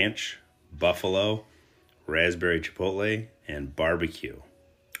 ranch, buffalo, raspberry chipotle, and barbecue.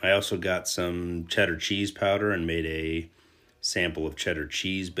 I also got some cheddar cheese powder and made a sample of cheddar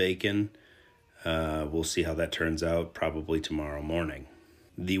cheese bacon. We'll see how that turns out probably tomorrow morning.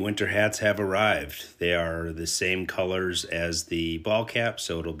 The winter hats have arrived. They are the same colors as the ball cap,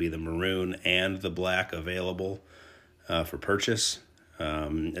 so it'll be the maroon and the black available for purchase,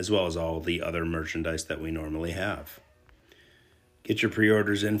 as well as all the other merchandise that we normally have. Get your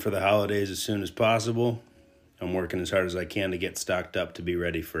pre-orders in for the holidays as soon as possible. I'm working as hard as I can to get stocked up to be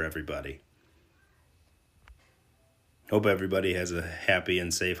ready for everybody. Hope everybody has a happy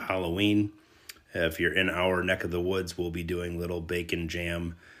and safe Halloween. If you're in our neck of the woods, we'll be doing little bacon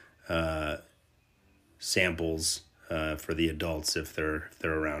jam samples for the adults if they're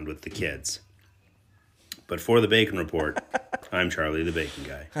around with the kids. But for the Bacon Report, I'm Charlie the Bacon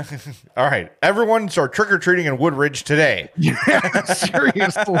Guy. All right. Everyone start trick-or-treating in Woodridge today. Yeah,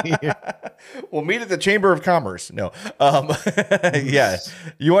 seriously. We'll meet at the Chamber of Commerce. No. Yeah.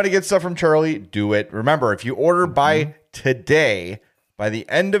 You want to get stuff from Charlie? Do it. Remember, if you order by today, by the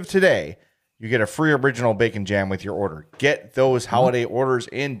end of today, you get a free original bacon jam with your order. Get those holiday orders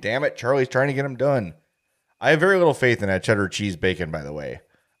in. Damn it. Charlie's trying to get them done. I have very little faith in that cheddar cheese bacon, by the way.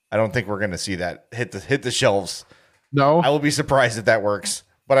 I don't think we're going to see that hit the shelves. No. I will be surprised if that works,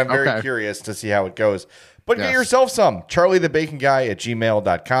 but I'm very curious to see how it goes. But get yourself some.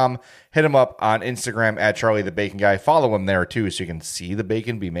 CharlieTheBaconGuy@gmail.com. Hit him up on Instagram @CharlieTheBaconGuy. Follow him there too so you can see the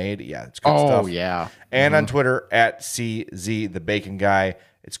bacon be made. Yeah, it's good stuff. Oh, yeah. And on Twitter @CZTheBaconGuy.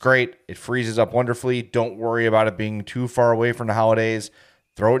 It's great. It freezes up wonderfully. Don't worry about it being too far away from the holidays.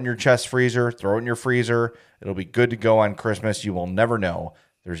 Throw it in your chest freezer. Throw it in your freezer. It'll be good to go on Christmas. You will never know.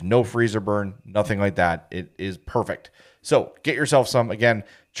 There's no freezer burn, nothing like that. It is perfect. So get yourself some. Again,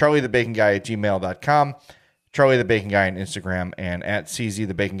 CharlieTheBaconGuy@gmail.com. Charlie the Bacon Guy on Instagram and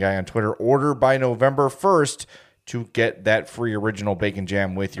 @CZTheBaconGuy on Twitter. Order by November 1st to get that free original bacon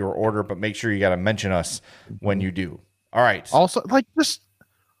jam with your order, but make sure you got to mention us when you do. All right. Also,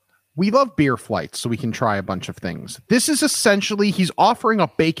 we love beer flights, so we can try a bunch of things. This is essentially, he's offering a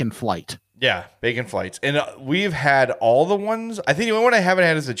bacon flight. Yeah, bacon flights. And we've had all the ones. I think the only one I haven't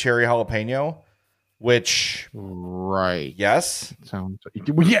had is the cherry jalapeno, which... Right. Yes.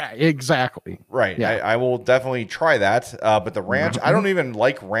 Yeah, exactly. Right. Yeah. I will definitely try that. But the ranch, I don't even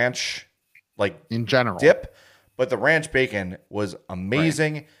like ranch, like in general, dip, but the ranch bacon was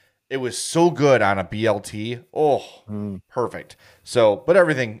amazing. Right. It was so good on a BLT. Oh, perfect. So, but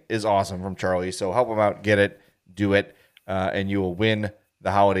everything is awesome from Charlie. So help him out, get it, do it, and you will win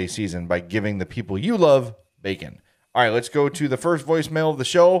the holiday season by giving the people you love bacon. All right, let's go to the first voicemail of the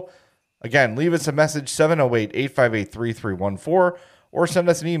show. Again, leave us a message, 708-858-3314, or send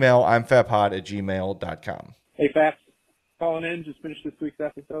us an email, imfatpod@gmail.com. Hey, Fats. Calling in, just finished this week's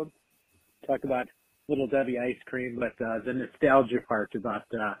episode. Talk about Little Debbie ice cream, but the nostalgia part about,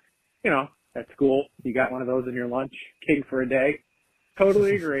 at school, you got one of those in your lunch, king for a day.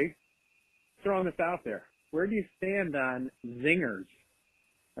 Totally agree. Throwing this out there. Where do you stand on zingers?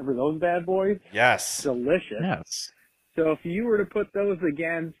 Remember those bad boys? Yes. Delicious. Yes. So if you were to put those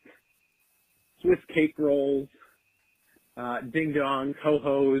against Swiss cake rolls, ding dongs,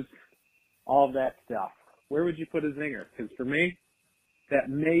 ho-hos, all of that stuff, where would you put a zinger? Because for me, that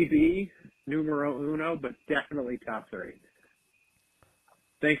may be numero uno, but definitely top 3.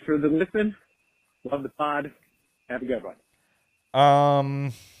 Thanks for the listen. Love the pod. Have a good one.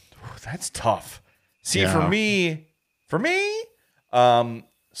 That's tough. See, for me,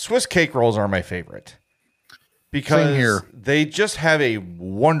 Swiss cake rolls are my favorite because they just have a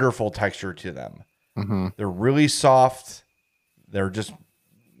wonderful texture to them. Mm-hmm. They're really soft. They're just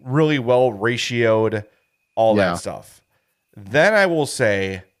really well ratioed, all that stuff. Then I will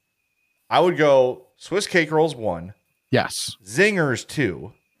say I would go Swiss cake rolls 1. Yes. Zingers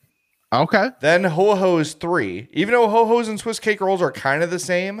 2. Okay. Then ho-hos 3. Even though ho-hos and Swiss cake rolls are kind of the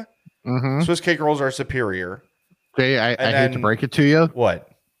same, Swiss cake rolls are superior. Okay, I hate to break it to you. What?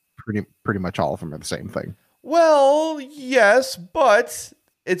 Pretty much all of them are the same thing. Well, yes, but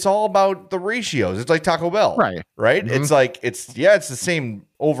it's all about the ratios. It's like Taco Bell. Right? Mm-hmm. It's like it's the same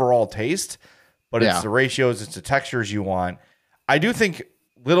overall taste, but it's the ratios, it's the textures you want. I do think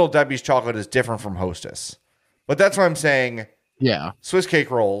Little Debbie's chocolate is different from Hostess. But that's what I'm saying. Yeah. Swiss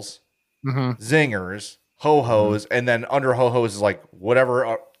cake rolls, zingers, ho-hos, and then under ho-hos is like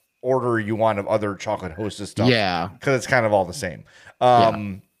whatever order you want of other chocolate Hostess stuff. Yeah. Because it's kind of all the same.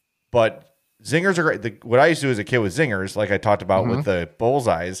 But zingers are great. What I used to do as a kid with zingers, like I talked about with the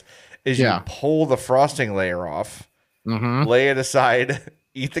bullseyes, is you pull the frosting layer off, lay it aside,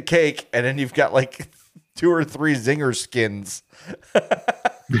 eat the cake, and then you've got like 2 or 3 zinger skins.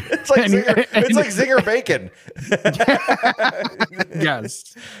 It's like zinger bacon.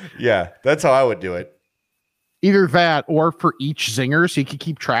 Yes. Yeah, that's how I would do it. Either that or for each zinger, so you could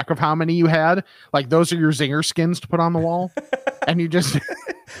keep track of how many you had. Like those are your zinger skins to put on the wall. And you just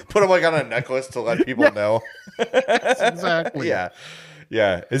Put them like on a necklace to let people know. Exactly. Yeah.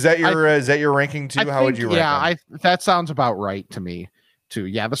 Is that your ranking too? How would you rank them? That sounds about right to me too.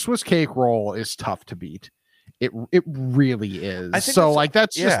 Yeah, the Swiss cake roll is tough to beat. It really is. So like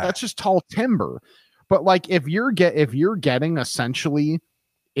that's just tall timber. But like if you're getting essentially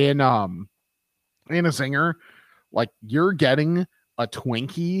in a zinger, like you're getting a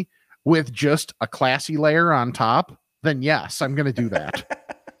Twinkie with just a classy layer on top, then yes, I'm gonna do that.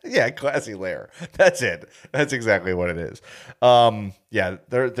 Yeah, classy layer. That's it. That's exactly what it is. Yeah,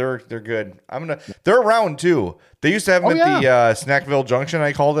 they're good. They're around too. They used to have them at the Snackville Junction.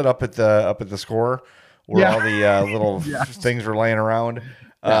 I called it up at the score where all the little things were laying around.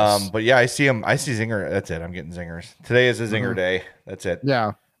 Yes. But yeah, I see them. I see zinger. That's it. I'm getting zingers. Today is a zinger day. That's it.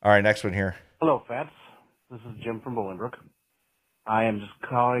 Yeah. All right, next one here. Hello, Fats. This is Jim from Bolingbrook. I am just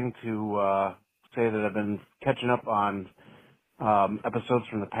calling to say that I've been catching up on episodes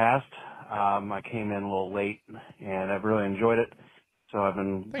from the past. I came in a little late, and I've really enjoyed it. So I've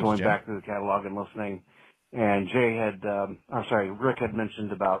been going back through the catalog and listening. And Rick had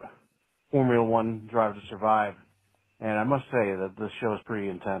mentioned about Formula One Drive to Survive. And I must say that this show is pretty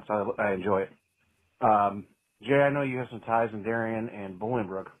intense. I enjoy it. Jay, I know you have some ties in Darien and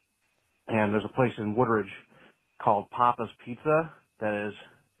Bolingbrook. And there's a place in Woodridge called Papa's Pizza that is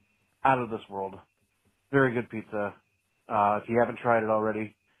out of this world. Very good pizza. If you haven't tried it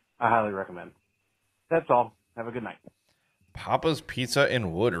already, I highly recommend. That's all. Have a good night. Papa's Pizza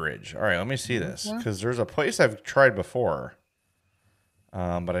in Woodridge. All right, let me see this because there's a place I've tried before,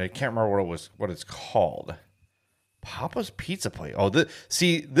 but I can't remember what it's called. Papa's Pizza Place. Oh, this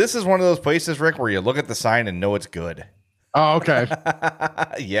is one of those places, Rick, where you look at the sign and know it's good. Oh, okay.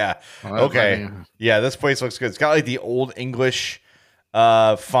 Yeah. Well, okay. Yeah, this place looks good. It's got like the old English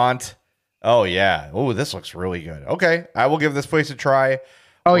font. Oh, yeah. Oh, this looks really good. Okay. I will give this place a try.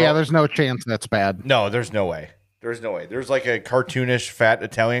 Oh, yeah. There's no chance that's bad. No, there's no way. There's no way. There's like a cartoonish fat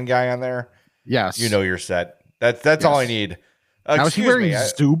Italian guy on there. Yes. You know you're set. That's all I need. Now, is he wearing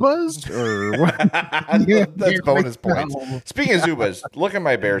Zubas? Or what? That's bonus points. Speaking of Zubas, look at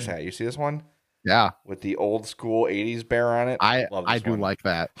my Bears hat. You see this one? Yeah. With the old school 80s bear on it. I do like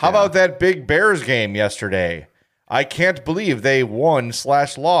that. How about that big Bears game yesterday? I can't believe they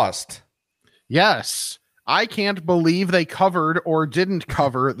won/lost. Yes. I can't believe they covered or didn't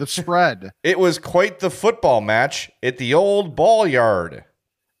cover the spread. It was quite the football match at the old ball yard.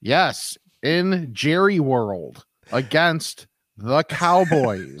 Yes. In Jerry World against the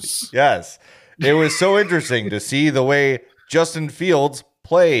Cowboys. Yes. It was so interesting to see the way Justin Fields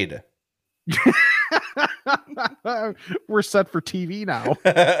played. We're set for TV now.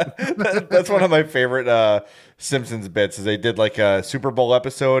 That's one of my favorite Simpsons bits is they did like a Super Bowl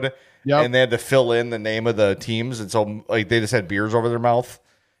episode and they had to fill in the name of the teams. And so like they just had beers over their mouth.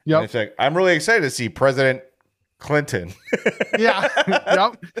 Yeah. It's like, I'm really excited to see President Clinton. Yeah.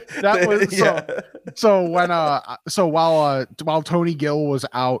 Yep. That was so while Tony Gill was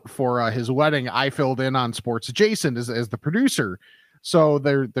out for his wedding, I filled in on Sports Adjacent as the producer. So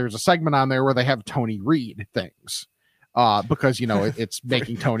there's a segment on there where they have Tony read things. Because it's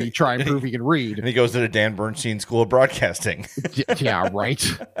making Tony try and prove he can read. And he goes to the Dan Bernstein School of Broadcasting. Yeah, right.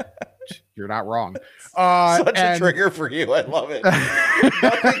 You're not wrong. Such a trigger for you. I love it.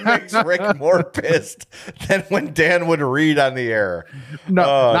 Nothing makes Rick more pissed than when Dan would read on the air.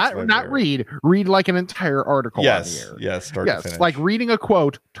 No, not read. Read like an entire article on the air. Yes, start to finish. Like reading a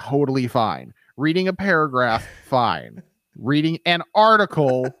quote, totally fine. Reading a paragraph, fine. Reading an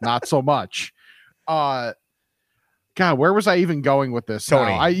article, not so much. God, where was I even going with this?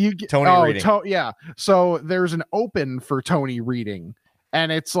 Tony. Tony reading. Yeah. So there's an open for Tony reading,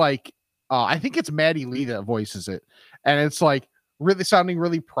 and it's like I think it's Maddie Lee that voices it, and it's like really sounding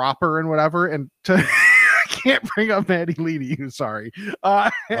really proper and whatever. And I can't bring up Maddie Lee to you. Sorry. I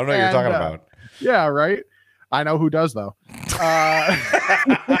don't know what you're talking about. Yeah, right. I know who does though.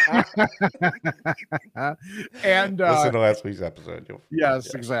 And listen to last week's episode.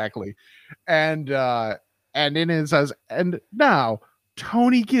 Yes, exactly. And in it says, and now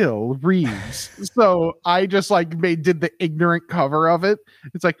Tony Gill reads. So I just did the ignorant cover of it.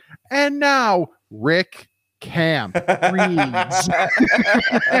 It's like, and now Rick Camp reads.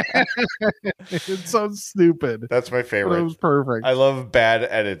 It's so stupid. That's my favorite. It was perfect. I love bad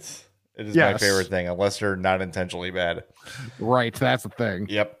edits. It is my favorite thing, unless they're not intentionally bad. Right, that's the thing.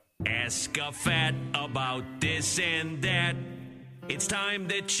 Yep. Ask a fat about this and that. It's time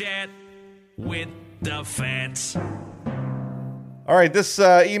to chat with the fats. All right, this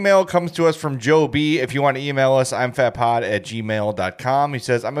email comes to us from Joe B. If you want to email us, I'm fatpod@gmail.com. He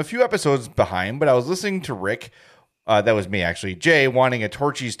says, I'm a few episodes behind, but I was listening to Rick That was me, actually. Jay wanting a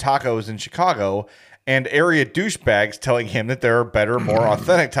Torchy's Tacos in Chicago, and area douchebags telling him that there are better, more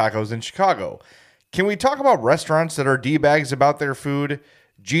authentic tacos in Chicago. Can we talk about restaurants that are D-bags about their food?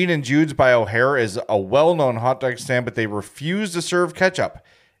 Gene and Jude's by O'Hare is a well-known hot dog stand, but they refuse to serve ketchup.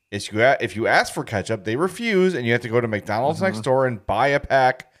 If you ask for ketchup, they refuse, and you have to go to McDonald's next door and buy a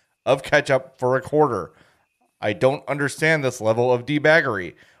pack of ketchup for $0.25. I don't understand this level of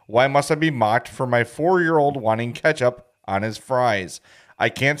debaggery. Why must I be mocked for my 4-year-old wanting ketchup on his fries? I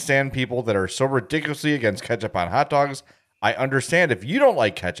can't stand people that are so ridiculously against ketchup on hot dogs. I understand if you don't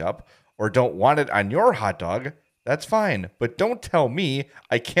like ketchup or don't want it on your hot dog, that's fine. But don't tell me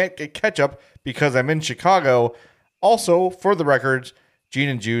I can't get ketchup because I'm in Chicago. Also, for the record, Gene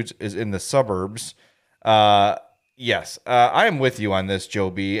and Jude's is in the suburbs. Yes, I am with you on this, Joe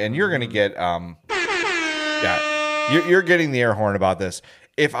B. And you're going to get, you're getting the air horn about this.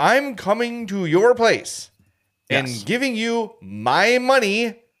 If I'm coming to your place and giving you my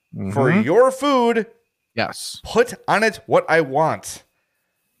money for your food, put on it what I want.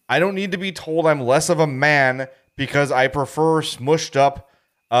 I don't need to be told I'm less of a man because I prefer smushed up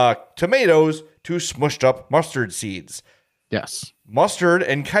tomatoes to smushed up mustard seeds. Yes. Mustard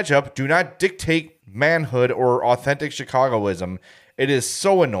and ketchup do not dictate manhood or authentic Chicagoism. It is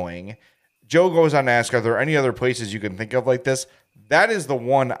so annoying. Joe goes on to ask, are there any other places you can think of like this? That is the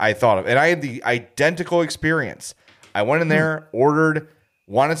one I thought of. And I had the identical experience. I went in there, ordered,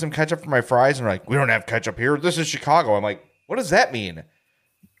 wanted some ketchup for my fries, and they're like, we don't have ketchup here. This is Chicago. I'm like, what does that mean?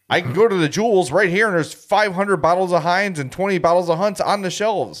 I can go to the Jewels right here, and there's 500 bottles of Heinz and 20 bottles of Hunt's on the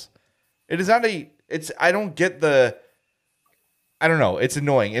shelves. It is not I don't get I don't know. It's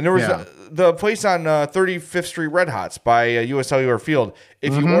annoying. And there was the place on 35th Street Red Hots by U.S. Cellular Field.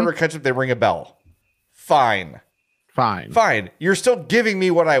 If you order ketchup, they ring a bell. Fine. You're still giving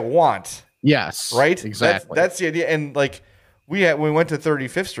me what I want. Yes. Right? Exactly. That's the idea. And like when we went to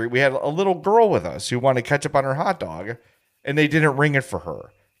 35th Street, we had a little girl with us who wanted ketchup on her hot dog, and they didn't ring it for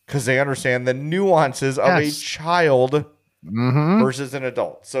her because they understand the nuances of a child versus an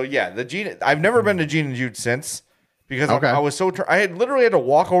adult. So yeah, I've never been to Gene and Jude since because I was so I had literally had to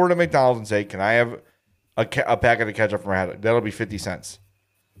walk over to McDonald's and say, "Can I have a packet of ketchup for my hot dog? That'll be 50 cents."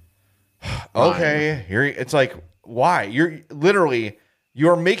 Okay, here it's like, why?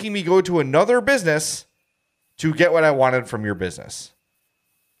 You're making me go to another business to get what I wanted from your business.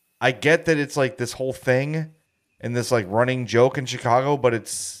 I get that it's like this whole thing and this like running joke in Chicago, but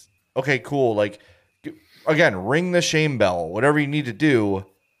it's okay, cool. Like again, ring the shame bell, whatever you need to do.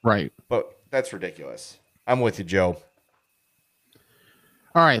 Right. But that's ridiculous. I'm with you, Joe.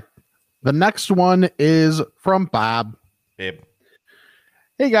 All right. The next one is from Bob. Babe.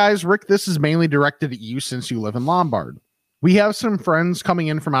 Hey guys, Rick, this is mainly directed at you since you live in Lombard. We have some friends coming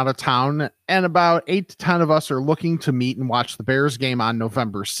in from out of town, and about 8 to 10 of us are looking to meet and watch the Bears game on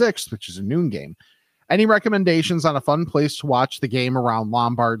November 6th, which is a noon game. Any recommendations on a fun place to watch the game around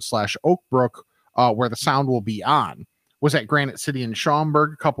Lombard/Oakbrook, where the sound will be on? Was at Granite City in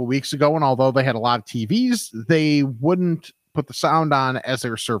Schaumburg a couple weeks ago, and although they had a lot of TVs, they wouldn't put the sound on as they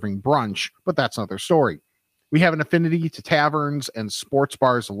were serving brunch, but that's another story. We have an affinity to taverns and sports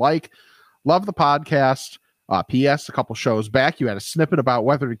bars alike. Love the podcast. P.S. A couple shows back, you had a snippet about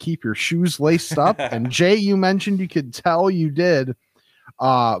whether to keep your shoes laced up. And Jay, you mentioned you could tell you did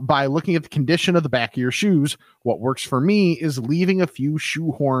by looking at the condition of the back of your shoes. What works for me is leaving a few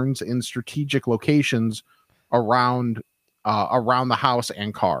shoe horns in strategic locations around the house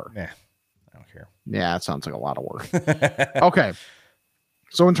and car. Yeah, I don't care. Yeah, it sounds like a lot of work. Okay.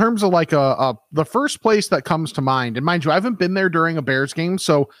 So in terms of like the first place that comes to mind, and mind you, I haven't been there during a Bears game,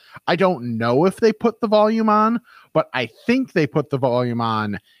 so I don't know if they put the volume on, but I think they put the volume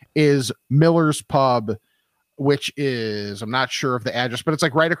on, is Miller's Pub, which is, I'm not sure of the address, but it's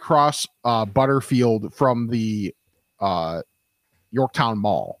like right across Butterfield from the Yorktown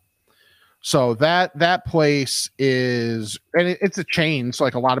Mall. So that place is, and it's a chain, so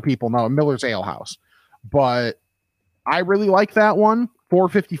like a lot of people know, Miller's Ale House, but I really like that one.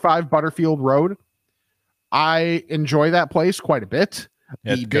 455 Butterfield Road. I enjoy that place quite a bit.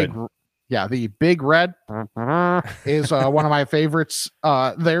 The Big Red is one of my favorites.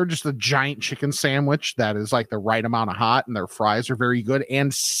 They're just a giant chicken sandwich that is like the right amount of hot, and their fries are very good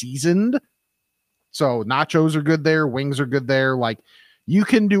and seasoned. So nachos are good there, wings are good there. Like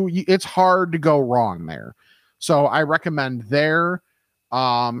it's hard to go wrong there. So I recommend there.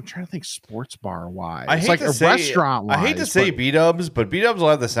 I'm trying to think sports bar wise. I hate to say restaurant wise. I hate to say B-dubs, but B-dubs will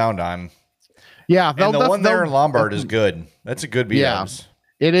have the sound on. Yeah, and the one there in Lombard is good. That's a good B-dubs.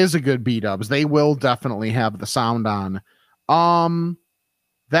 Yeah, it is a good B-dubs. They will definitely have the sound on.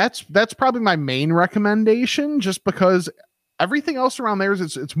 that's probably my main recommendation, just because everything else around there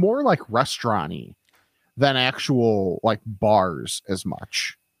is it's more like restaurant-y than actual like bars as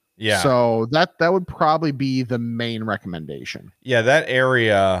much. Yeah. So that would probably be the main recommendation. Yeah, that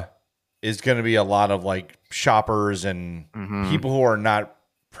area is going to be a lot of like shoppers and people who are not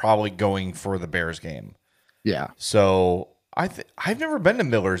probably going for the Bears game. Yeah. So I've never been to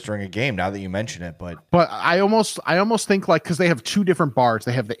Miller's during a game, now that you mention it, but I almost think like, because they have two different bars.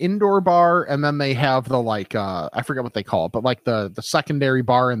 They have the indoor bar, and then they have the like I forget what they call it, but like the secondary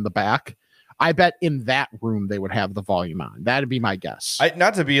bar in the back. I bet in that room they would have the volume on. That'd be my guess.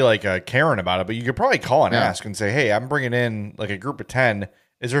 Not to be like a Karen about it, but you could probably call and ask and say, hey, I'm bringing in like a group of 10.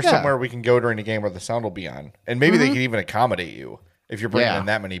 Is there somewhere we can go during the game where the sound will be on? And maybe they could even accommodate you if you're bringing in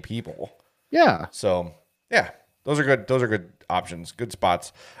that many people. Yeah. So, yeah, those are good. Those are good options. Good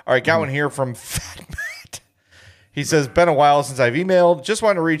spots. All right, got one here from Fat Matt. He says, been a while since I've emailed. Just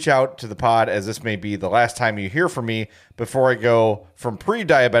wanted to reach out to the pod, as this may be the last time you hear from me before I go from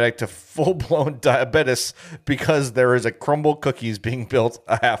pre-diabetic to full-blown diabetes, because there is a crumble cookies being built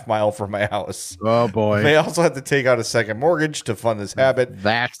a half mile from my house. Oh, boy. May also have to take out a second mortgage to fund this habit.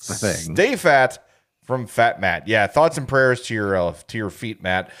 That's the thing. Stay fat, from Fat Matt. Yeah, thoughts and prayers to your feet,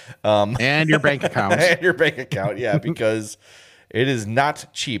 Matt. And your bank account. And your bank account, yeah, because it is not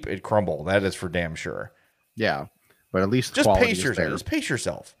cheap at Crumble. That is for damn sure. Yeah. But at least just pace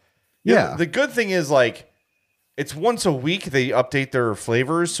yourself. Yeah. The good thing is, like, it's once a week they update their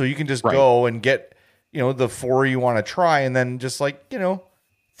flavors, so you can just go and get, the 4 you want to try, and then just like,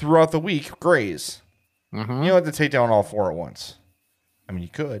 throughout the week graze. You don't have to take down all 4 at once. I mean, you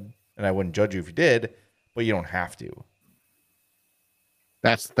could, and I wouldn't judge you if you did, but you don't have to.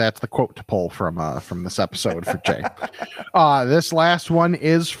 That's the quote to pull from this episode for Jay. This last one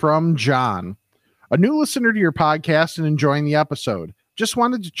is from John. A new listener to your podcast and enjoying the episode. Just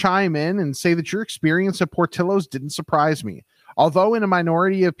wanted to chime in and say that your experience at Portillo's didn't surprise me. Although in a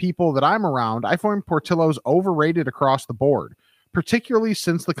minority of people that I'm around, I find Portillo's overrated across the board, particularly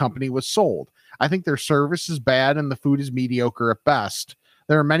since the company was sold. I think their service is bad and the food is mediocre at best.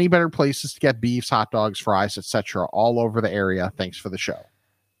 There are many better places to get beefs, hot dogs, fries, etc. all over the area. Thanks for the show.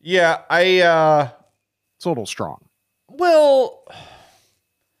 Yeah, it's a little strong. Well,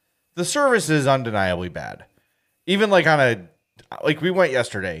 the service is undeniably bad. Even like we went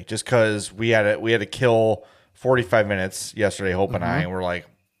yesterday just because we had to kill 45 minutes yesterday, Hope and I, and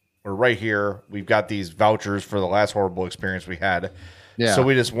we're right here. We've got these vouchers for the last horrible experience we had. Yeah. So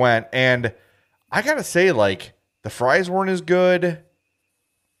we just went, and I gotta say, like, the fries weren't as good.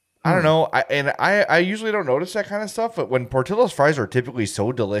 I don't know. I usually don't notice that kind of stuff, but when Portillo's fries are typically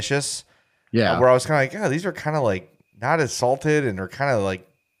so delicious, where I was kind of like, these are kind of like not as salted, and they're kind of like,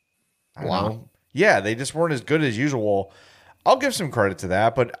 I don't know. Yeah, they just weren't as good as usual. I'll give some credit to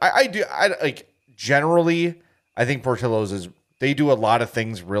that, but I generally, I think Portillo's they do a lot of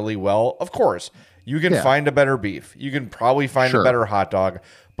things really well. Of course, you can find a better beef. You can probably find a better hot dog,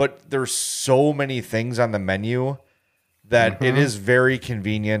 but there's so many things on the menu that it is very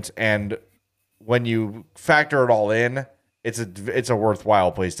convenient. And when you factor it all in, it's a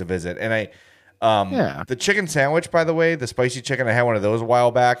worthwhile place to visit. And the chicken sandwich, by the way, the spicy chicken, I had one of those a while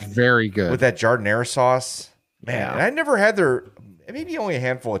back. Very good. With that jardinera sauce. Man, and I never had maybe only a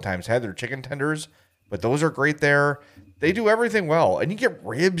handful of times had their chicken tenders, but those are great there. They do everything well. And you get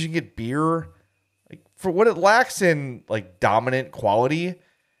ribs, you get beer. Like, for what it lacks in like dominant quality,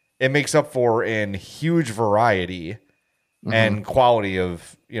 it makes up for in huge variety and quality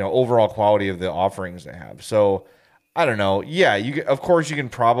of, overall quality of the offerings they have. So I don't know. Yeah, of course you can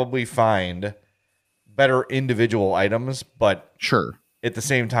probably find better individual items, but sure, at the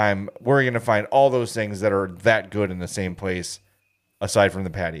same time, we're going to find all those things that are that good in the same place, aside from the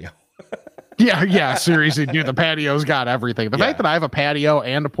patio. yeah, seriously, dude, the patio's got everything. The fact that I have a patio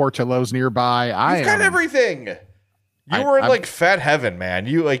and a Portillo's nearby, You've got everything. You are in like fat heaven, man.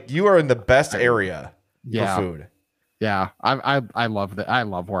 You are in the best area for food. Yeah, I love that. I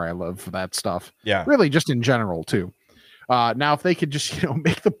love where I live for that stuff. Yeah, really, just in general too. Now, if they could just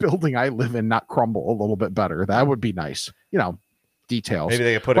make the building I live in not crumble a little bit better, that would be nice. Details. Maybe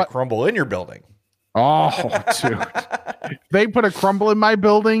they could put a crumble in your building. Oh, dude. If they put a crumble in my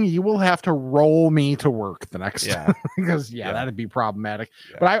building, you will have to roll me to work the next time. Because that'd be problematic.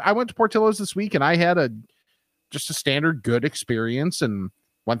 Yeah. But I went to Portillo's this week and I had just a standard good experience and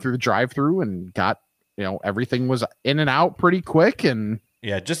went through the drive-through and got, everything was in and out pretty quick. And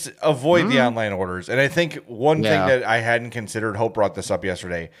just avoid the online orders. And I think one thing that I hadn't considered, Hope brought this up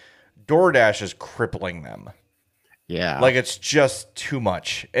yesterday, DoorDash is crippling them. Yeah. Like, it's just too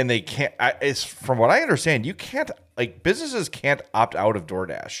much. And they can't, from what I understand, you can't like businesses can't opt out of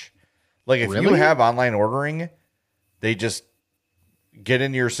DoorDash. Like if you Really? have online ordering, they just get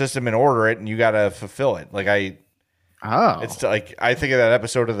into your system and order it, and you got to fulfill it. Like it's like I think of that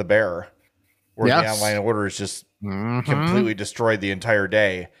episode of The Bear where the online orders just completely destroyed the entire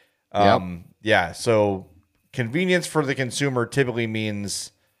day. Yeah. So convenience for the consumer typically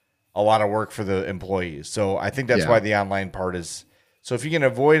means a lot of work for the employees. So I think that's why the online part is. So if you can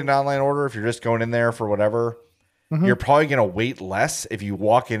avoid an online order, if you're just going in there for whatever, you're probably going to wait less if you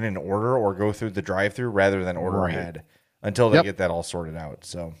walk in and order or go through the drive-through rather than order ahead until they get that all sorted out.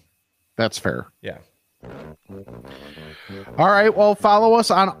 So that's fair. Yeah. All right. Well, follow us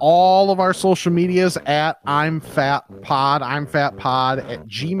on all of our social medias at I'm Fat Pod. I'm Fat Pod at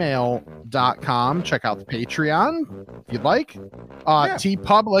gmail.com. Check out the Patreon if you'd like.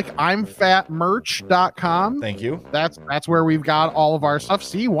 TeePublic, I'm Fat Merch.com. Thank you. That's where we've got all of our stuff.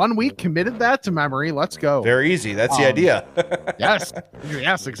 See, 1 week committed that to memory. Let's go. Very easy. That's the idea. Yes,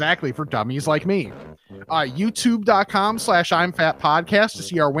 exactly. For dummies like me. YouTube.com/I'm Fat Podcast to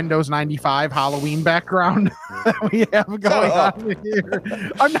see our Windows 95 Halloween background that we have going on here.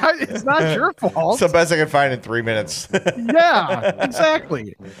 It's not your fault. It's the best I can find in 3 minutes. Yeah,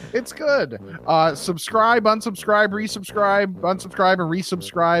 exactly. It's good. Subscribe, unsubscribe, resubscribe, unsubscribe, and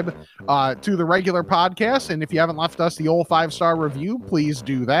resubscribe to the regular podcast. And if you haven't left us the old 5-star review, please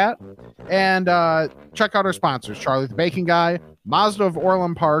do that. And check out our sponsors, Charlie the Bacon Guy, Mazda of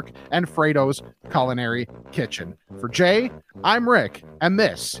Orland Park, and Fredo's Culinary Kitchen. For Jay, I'm Rick, and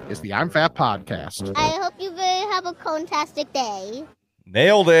this is the I'm Fat Podcast. I hope you have a fantastic day.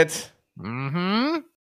 Nailed it. Mm-hmm.